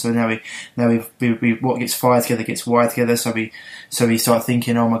substance, so now we what gets fired together gets wired together, so we start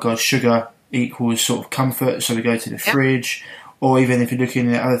thinking, oh my god, sugar equals sort of comfort, so we go to the fridge. Or even if you're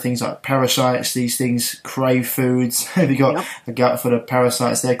looking at other things like parasites, these things crave foods. If you've got a gut full of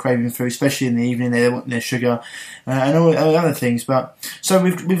parasites, they're craving food, especially in the evening, they want their sugar and all other things. But so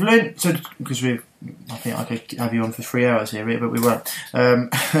we've learned, so because I think I could have you on for 3 hours here, but we won't.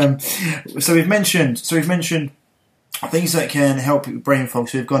 So we've mentioned things that can help with brain fog.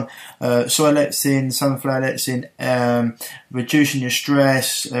 So we've gone soy lecithin, sunflower lecithin, reducing your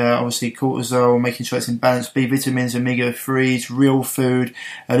stress, obviously cortisol, making sure it's in balance, B vitamins, omega-3s, real food,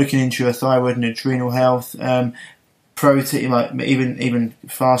 looking into your thyroid and adrenal health, protein, like even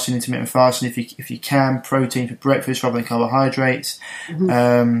fasting, intermittent fasting, if you can, protein for breakfast rather than carbohydrates.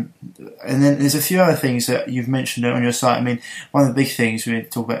 And then there's a few other things that you've mentioned on your site. I mean, one of the big things we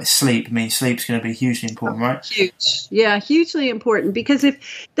talk about is sleep. I mean, sleep's going to be hugely important, right? Huge. Yeah, hugely important, because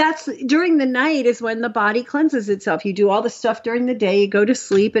if that's during the night is when the body cleanses itself. You do all the stuff during the day, you go to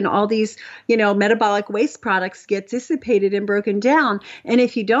sleep, and all these, metabolic waste products get dissipated and broken down. And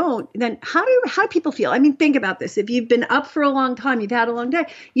if you don't, then how do people feel? I mean, think about this. If you've been up for a long time, you've had a long day,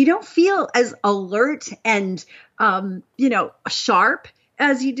 you don't feel as alert and, sharp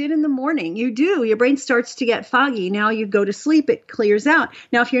as you did in the morning. You do. Your brain starts to get foggy. Now you go to sleep, it clears out.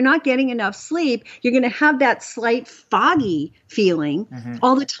 Now, if you're not getting enough sleep, you're going to have that slight foggy feeling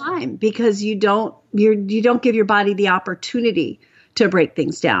all the time because you don't give your body the opportunity to break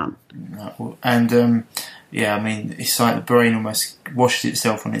things down. And, yeah, I mean, it's like the brain almost washes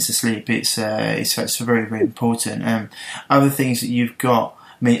itself when it's asleep. It's very, very important. Other things that you've got.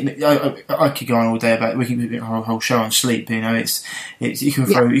 I mean, I could go on all day about. We can do a whole show on sleep. It's you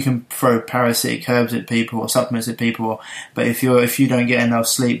can throw parasitic herbs at people or supplements at people, but if you don't get enough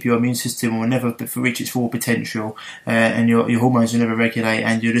sleep, your immune system will never reach its full potential, and your hormones will never regulate,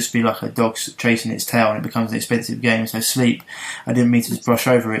 and you'll just be like a dog chasing its tail, and it becomes an expensive game. So sleep, I didn't mean to brush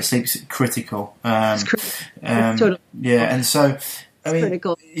over it. Sleep's critical. It's critical. Yeah, and so I mean,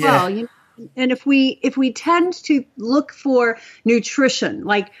 critical. Yeah. Well, and if we tend to look for nutrition,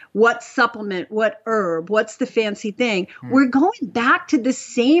 like what supplement, what herb, what's the fancy thing, we're going back to the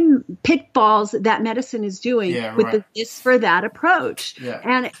same pitfalls that medicine is doing with the this for that approach. Yeah.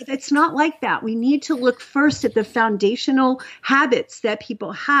 And it's not like that. We need to look first at the foundational habits that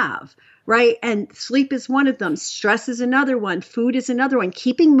people have. Right. And sleep is one of them. Stress is another one. Food is another one.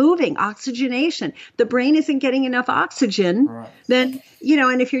 Keeping moving, oxygenation. The brain isn't getting enough oxygen. Right. Then,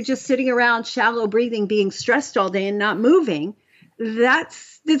 and if you're just sitting around shallow breathing, being stressed all day and not moving,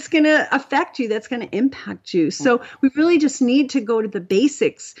 that's going to affect you. That's going to impact you. So we really just need to go to the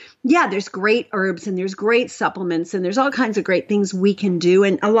basics. Yeah, there's great herbs and there's great supplements and there's all kinds of great things we can do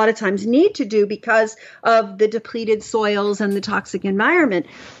and a lot of times need to do because of the depleted soils and the toxic environment.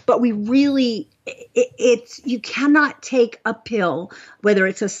 But we really, you cannot take a pill, whether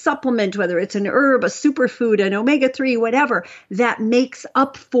it's a supplement, whether it's an herb, a superfood, an omega-3, whatever, that makes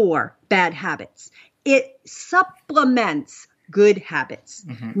up for bad habits. It supplements good habits.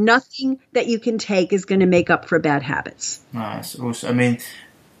 Nothing that you can take is going to make up for bad habits. Nice. Also, I mean,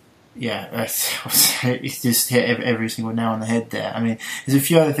 yeah, it's just hit every single nail on the head there. I mean, there's a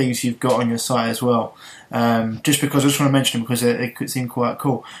few other things you've got on your site as well. Just because I just want to mention them because they could seem quite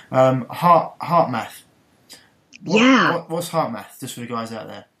cool. Heart math. What's heart math? Just for the guys out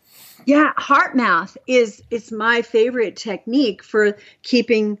there. Yeah, heart math is my favorite technique for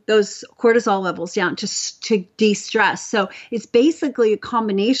keeping those cortisol levels down to de-stress. So it's basically a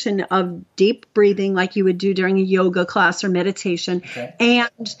combination of deep breathing like you would do during a yoga class or meditation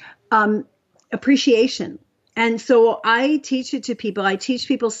and appreciation. And so I teach it to people. I teach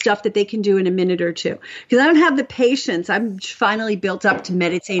people stuff that they can do in a minute or two because I don't have the patience. I'm finally built up to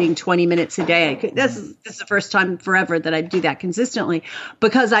meditating 20 minutes a day. This is the first time forever that I do that consistently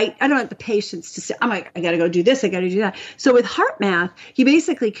because I don't have the patience to say, I'm like, I got to go do this. I got to do that. So with heart math, you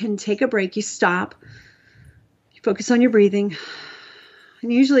basically can take a break. You stop, Focus on your breathing.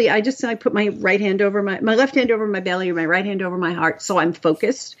 And usually I put my right hand over my left hand over my belly or my right hand over my heart. So I'm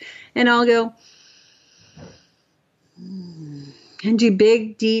focused, and I'll go and do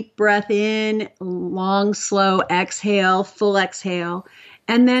big, deep breath in, long, slow exhale, full exhale.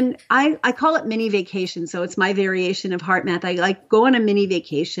 And then I call it mini vacation. So it's my variation of heart math. I like go on a mini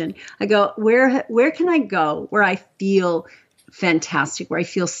vacation. I go, where can I go where I feel fantastic, where I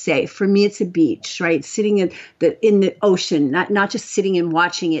feel safe? For me, it's a beach, right? Sitting in the ocean, not just sitting and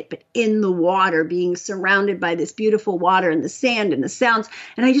watching it, but in the water, being surrounded by this beautiful water and the sand and the sounds.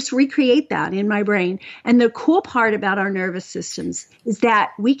 And I just recreate that in my brain. And the cool part about our nervous systems is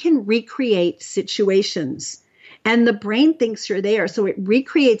that we can recreate situations. And the brain thinks you're there. So it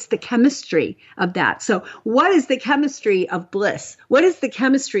recreates the chemistry of that. So what is the chemistry of bliss? What is the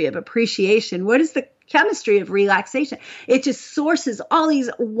chemistry of appreciation? What is the chemistry of relaxation? It just sources all these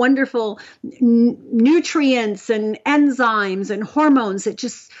wonderful nutrients and enzymes and hormones that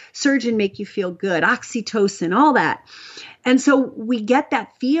just surge and make you feel good. Oxytocin, all that. And so we get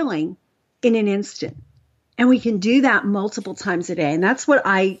that feeling in an instant. And we can do that multiple times a day. And that's what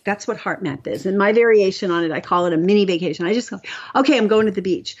heart math is. And my variation on it, I call it a mini vacation. I just go, okay, I'm going to the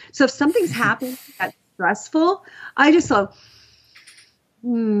beach. So if something's happening that's stressful, I just go,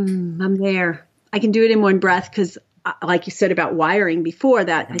 I'm there. I can do it in one breath because, like you said about wiring before,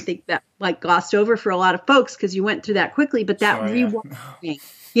 that I think that like glossed over for a lot of folks because you went through that quickly. But that rewiring,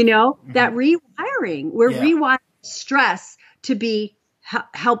 that rewiring, we're rewiring stress to be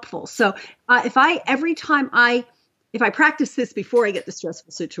helpful. So if I practice this before I get the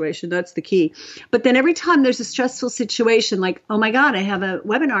stressful situation, that's the key. But then every time there's a stressful situation, like, oh my God, I have a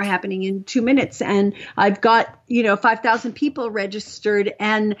webinar happening in 2 minutes and I've got, 5,000 people registered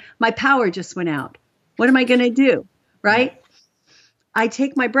and my power just went out. What am I going to do? Right? I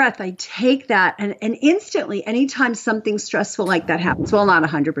take my breath. I take that and instantly, anytime something stressful like that happens, well, not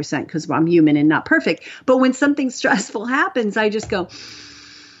 100% because I'm human and not perfect, but when something stressful happens, I just go,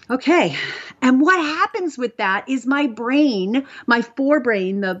 okay. And what happens with that is my brain, my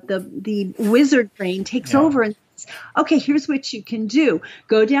forebrain, the wizard brain takes over and says, okay, here's what you can do.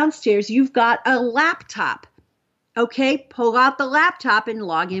 Go downstairs. You've got a laptop. Okay, pull out the laptop and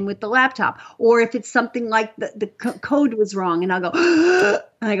log in with the laptop. Or if it's something like the code was wrong and I'll go,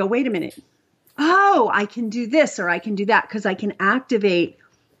 and I go, wait a minute. Oh, I can do this or I can do that because I can activate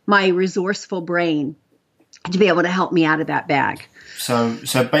my resourceful brain to be able to help me out of that bag. So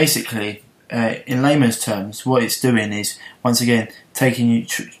basically, in layman's terms, what it's doing is once again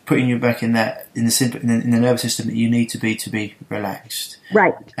putting you back in the nervous system that you need to be relaxed.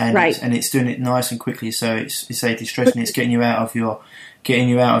 Right. And it's doing it nice and quickly. So it's de-stressing. It's getting you out of your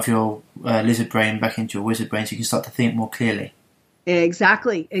lizard brain back into your wizard brain, so you can start to think more clearly.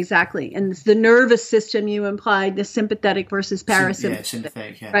 Exactly. And it's the nervous system you implied, the sympathetic versus parasympathetic. Yeah,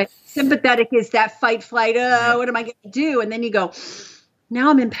 sympathetic, yeah. Right. Sympathetic is that fight, flight, what am I going to do? And then you go, now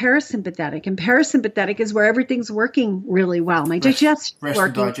I'm in parasympathetic. And parasympathetic is where everything's working really well. My digestion rest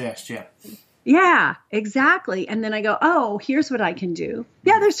working. and digest, yeah. Yeah, exactly. And then I go, oh, here's what I can do.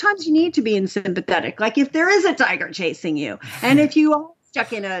 Yeah, there's times you need to be in sympathetic. Like if there is a tiger chasing you and if you are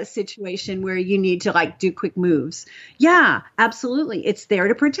stuck in a situation where you need to do quick moves. Yeah, absolutely. It's there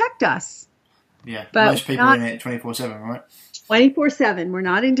to protect us. Yeah, but most people are in it 24/7, right? 24/7. We're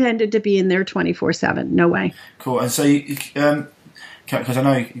not intended to be in there 24/7. No way. Cool. And so because I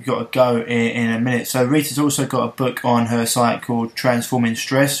know you've got to go in a minute. So Rita's also got a book on her site called Transforming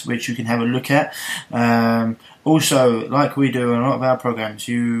Stress, which you can have a look at. Also, like we do in a lot of our programs,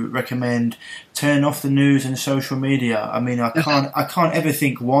 you recommend turn off the news and social media. I mean, I can't ever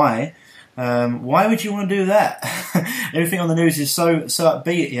think why. Why would you want to do that? Everything on the news is so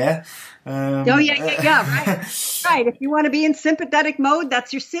upbeat, yeah? Right. If you want to be in sympathetic mode,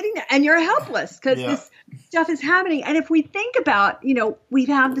 you're sitting there and you're helpless because this stuff is happening. And if we think about, we've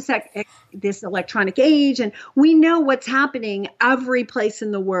had this electronic age and we know what's happening every place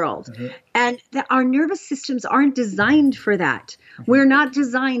in the world. Mm-hmm. And our nervous systems aren't designed for that. Mm-hmm. We're not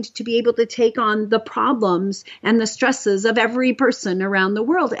designed to be able to take on the problems and the stresses of every person around the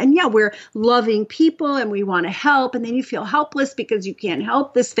world. And we're loving people and we want to help. And then you feel helpless because you can't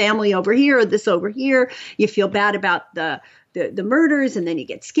help this family over here or this over here. You feel bad about the murders and then you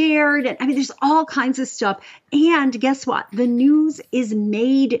get scared. And I mean, there's all kinds of stuff. And guess what? The news is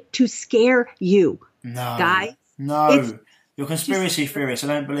made to scare you. No, guys. No. You're conspiracy theorists. I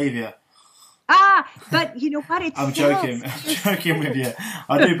don't believe you. But you know what? I'm joking. I'm joking with you.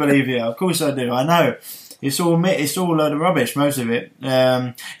 I do believe you. Of course I do. I know. It's all a load of rubbish, most of it.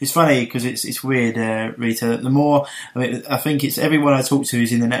 It's funny because it's weird, Rita. The more, I think it's everyone I talk to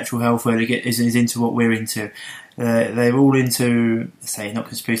is in the natural health world is into what we're into. They're all into, say, not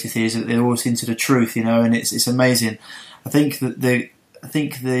conspiracy theories, they're all into the truth, and it's amazing. I think that the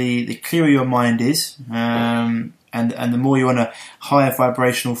clearer your mind is, and the more you're on a higher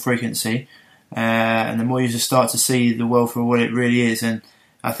vibrational frequency, and the more you just start to see the world for what it really is. And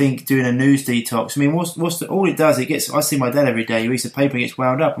I think doing a news detox, I mean, all it does, I see my dad every day, he reads the paper, he gets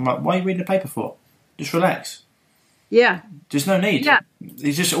wound up. I'm like, why are you reading the paper for? Just relax. Yeah. There's no need. Yeah.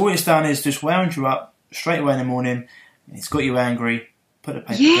 All it's done is just wound you up straight away in the morning, and it's got you angry, put the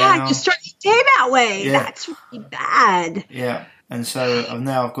paper down. Yeah, you start your day that way. Yeah. That's really bad. Yeah. And so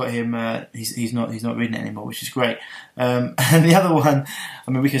I've got him. He's not reading it anymore, which is great. And the other one,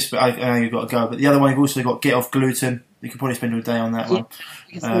 I mean, I know you've got to go, but the other one you've also got Get Off Gluten. You could probably spend a day on that one.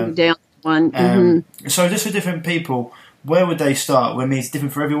 You can spend a day on that one. So just for different people, where would they start? I mean, it's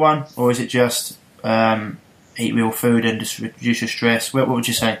different for everyone, or is it just eat real food and just reduce your stress? What would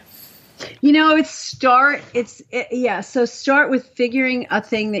you say? So start with figuring a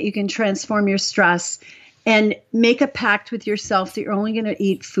thing that you can transform your stress. And make a pact with yourself that you're only going to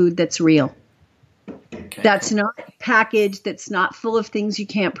eat food that's real. Okay, that's not packaged, that's not full of things you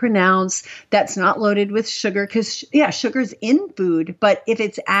can't pronounce, that's not loaded with sugar. Because, sugar's in food, but if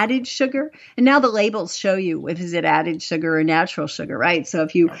it's added sugar, and now the labels show you if is it added sugar or natural sugar, right? So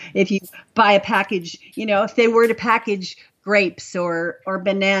if you buy a package, if they were to package grapes or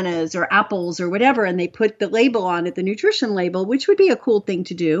bananas or apples or whatever, and they put the label on it, the nutrition label, which would be a cool thing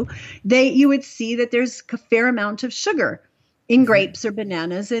to do, you would see that there's a fair amount of sugar in grapes or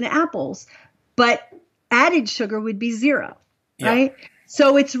bananas and apples, but added sugar would be zero, right?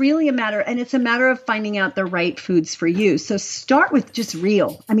 So it's really a matter of finding out the right foods for you. So start with just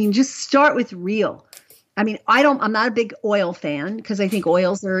real. Just start with real. I'm not a big oil fan because I think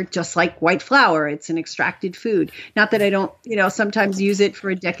oils are just like white flour. It's an extracted food. Not that I don't, sometimes use it for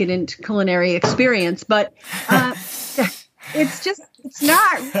a decadent culinary experience, but it's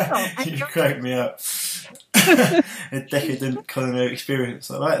not real. You cracked me up. A decadent culinary experience.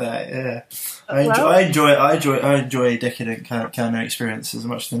 I like that. Yeah, I enjoy a decadent culinary experience as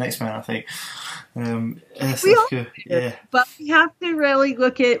much as the next man, I think. That's good. Yeah. But we have to really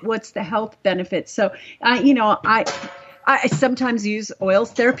look at what's the health benefits. So, I sometimes use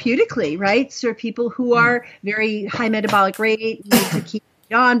oils therapeutically, right? So people who are very high metabolic rate need to keep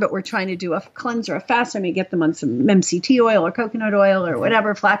it on, but we're trying to do a cleanse or a fast. I may get them on some MCT oil or coconut oil or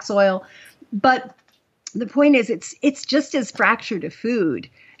whatever, flax oil. But the point is, it's just as fractured a food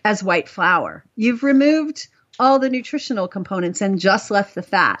as white flour. You've removed all the nutritional components and just left the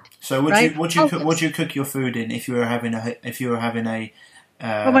fat. So would you cook your food in if you were having a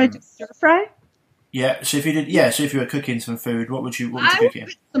want to do stir fry? Yeah. So if you were cooking some food, what would you cook in?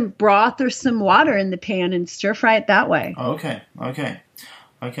 Put some broth or some water in the pan and stir fry it that way. Oh, okay.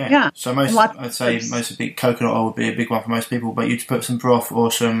 Yeah. So I'd say most of the coconut oil would be a big one for most people, but you'd put some broth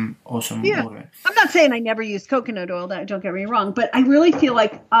or some water in. I'm not saying I never use coconut oil, don't get me wrong, but I really feel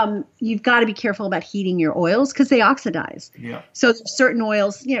like you've got to be careful about heating your oils because they oxidize. Yeah. So there's certain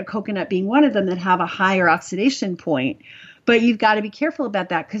oils, coconut being one of them, that have a higher oxidation point. But you've got to be careful about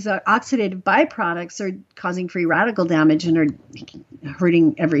that because oxidative byproducts are causing free radical damage and are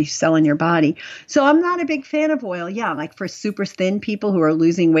hurting every cell in your body. So I'm not a big fan of oil. Yeah, like for super thin people who are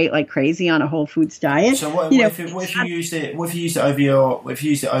losing weight like crazy on a whole foods diet. So what if you used it over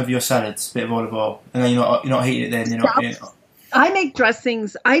your salads, a bit of olive oil, and then you're not heating it then? You're not. I make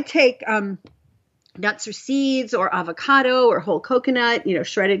dressings. I take nuts or seeds or avocado or whole coconut,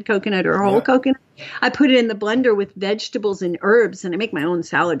 shredded coconut or whole coconut. I put it in the blender with vegetables and herbs, and I make my own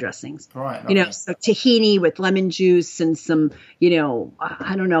salad dressings. Right. So tahini with lemon juice and some,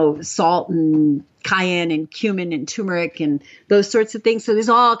 salt and cayenne and cumin and turmeric and those sorts of things. So there's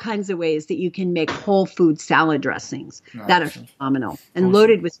all kinds of ways that you can make whole food salad dressings that are phenomenal and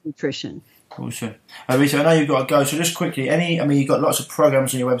loaded with nutrition. Awesome. Rita, I know you've got to go, so just quickly, you've got lots of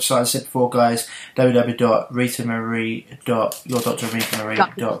programs on your website. I said before, guys,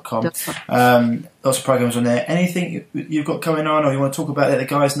 www.ritamarie.com. Lots of programs on there. Anything you've got going on or you want to talk about that the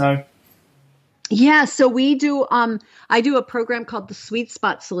guys know? Yeah, so we do. I do a program called the Sweet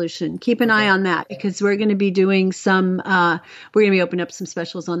Spot Solution. Keep an eye on that because we're going to be doing some. We're going to be opening up some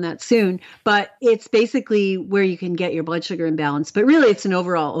specials on that soon. But it's basically where you can get your blood sugar in balance. But really, it's an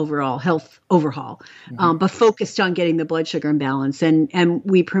overall health overhaul, but focused on getting the blood sugar in balance. And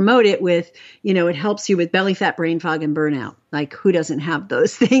we promote it with, it helps you with belly fat, brain fog, and burnout. Like, who doesn't have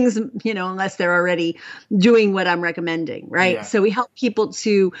those things, unless they're already doing what I'm recommending, right? Yeah. So we help people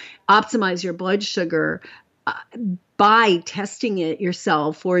to optimize your blood sugar by testing it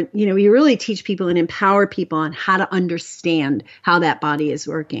yourself, or, we really teach people and empower people on how to understand how that body is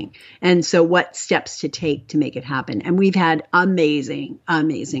working. And so what steps to take to make it happen. And we've had amazing,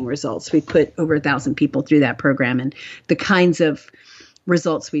 amazing results. We've put over 1,000 people through that program, and the kinds of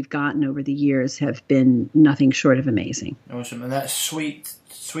results we've gotten over the years have been nothing short of amazing. Awesome. And that's Sweet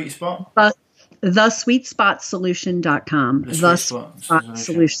Spot? TheSweetSpotSolution.com.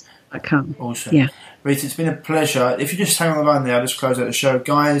 TheSweetSpotSolution.com. Awesome. Yeah. Rita, it's been a pleasure. If you just hang on the line there, I'll just close out the show.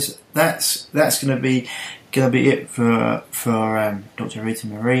 Guys, that's going to be it for Dr.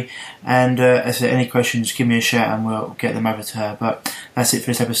 Ritamarie. And as I said, any questions, give me a shout and we'll get them over to her. But that's it for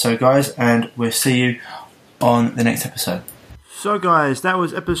this episode, guys, and we'll see you on the next episode. So guys, that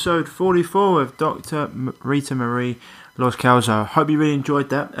was episode 44 with Dr. Ritamarie Loscalzo. Hope you really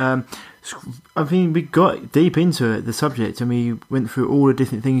enjoyed that. I think we got deep into it, the subject, and we went through all the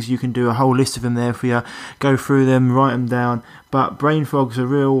different things you can do, a whole list of them there for you. Go through them, write them down. But brain fog's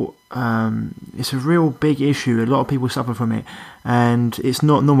it's a real big issue. A lot of people suffer from it, and it's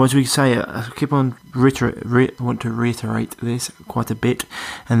not normal. As we say, I keep on want to reiterate this quite a bit,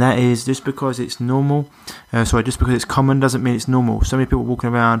 and that is just because it's normal. Just because it's common doesn't mean it's normal. So many people walking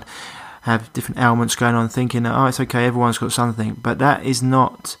around have different ailments going on, thinking that it's okay, everyone's got something, but that is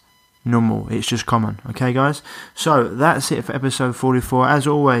not normal. It's just common. Okay, guys? So that's it for episode 44. As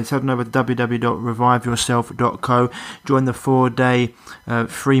always, head on over to www.reviveyourself.co. Join the 4-day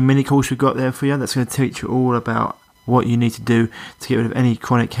free mini course we've got there for you. That's going to teach you all about what you need to do to get rid of any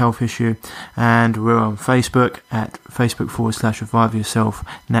chronic health issue. And we're on Facebook at Facebook.com/Revive Yourself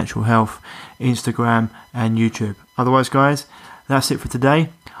Natural Health, Instagram and YouTube. Otherwise, guys, that's it for today.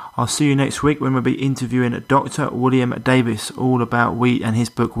 I'll see you next week when we'll be interviewing Dr. William Davis all about wheat and his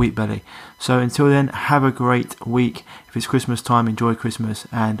book Wheat Belly. So until then, have a great week. If it's Christmas time, enjoy Christmas,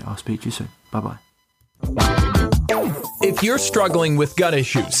 and I'll speak to you soon. Bye-bye. If you're struggling with gut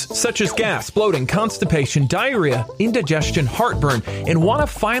issues, such as gas, bloating, constipation, diarrhea, indigestion, heartburn, and want to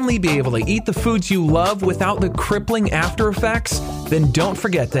finally be able to eat the foods you love without the crippling after effects, then don't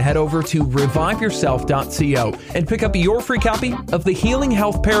forget to head over to reviveyourself.co and pick up your free copy of The Healing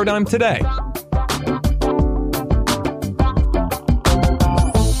Health Paradigm today.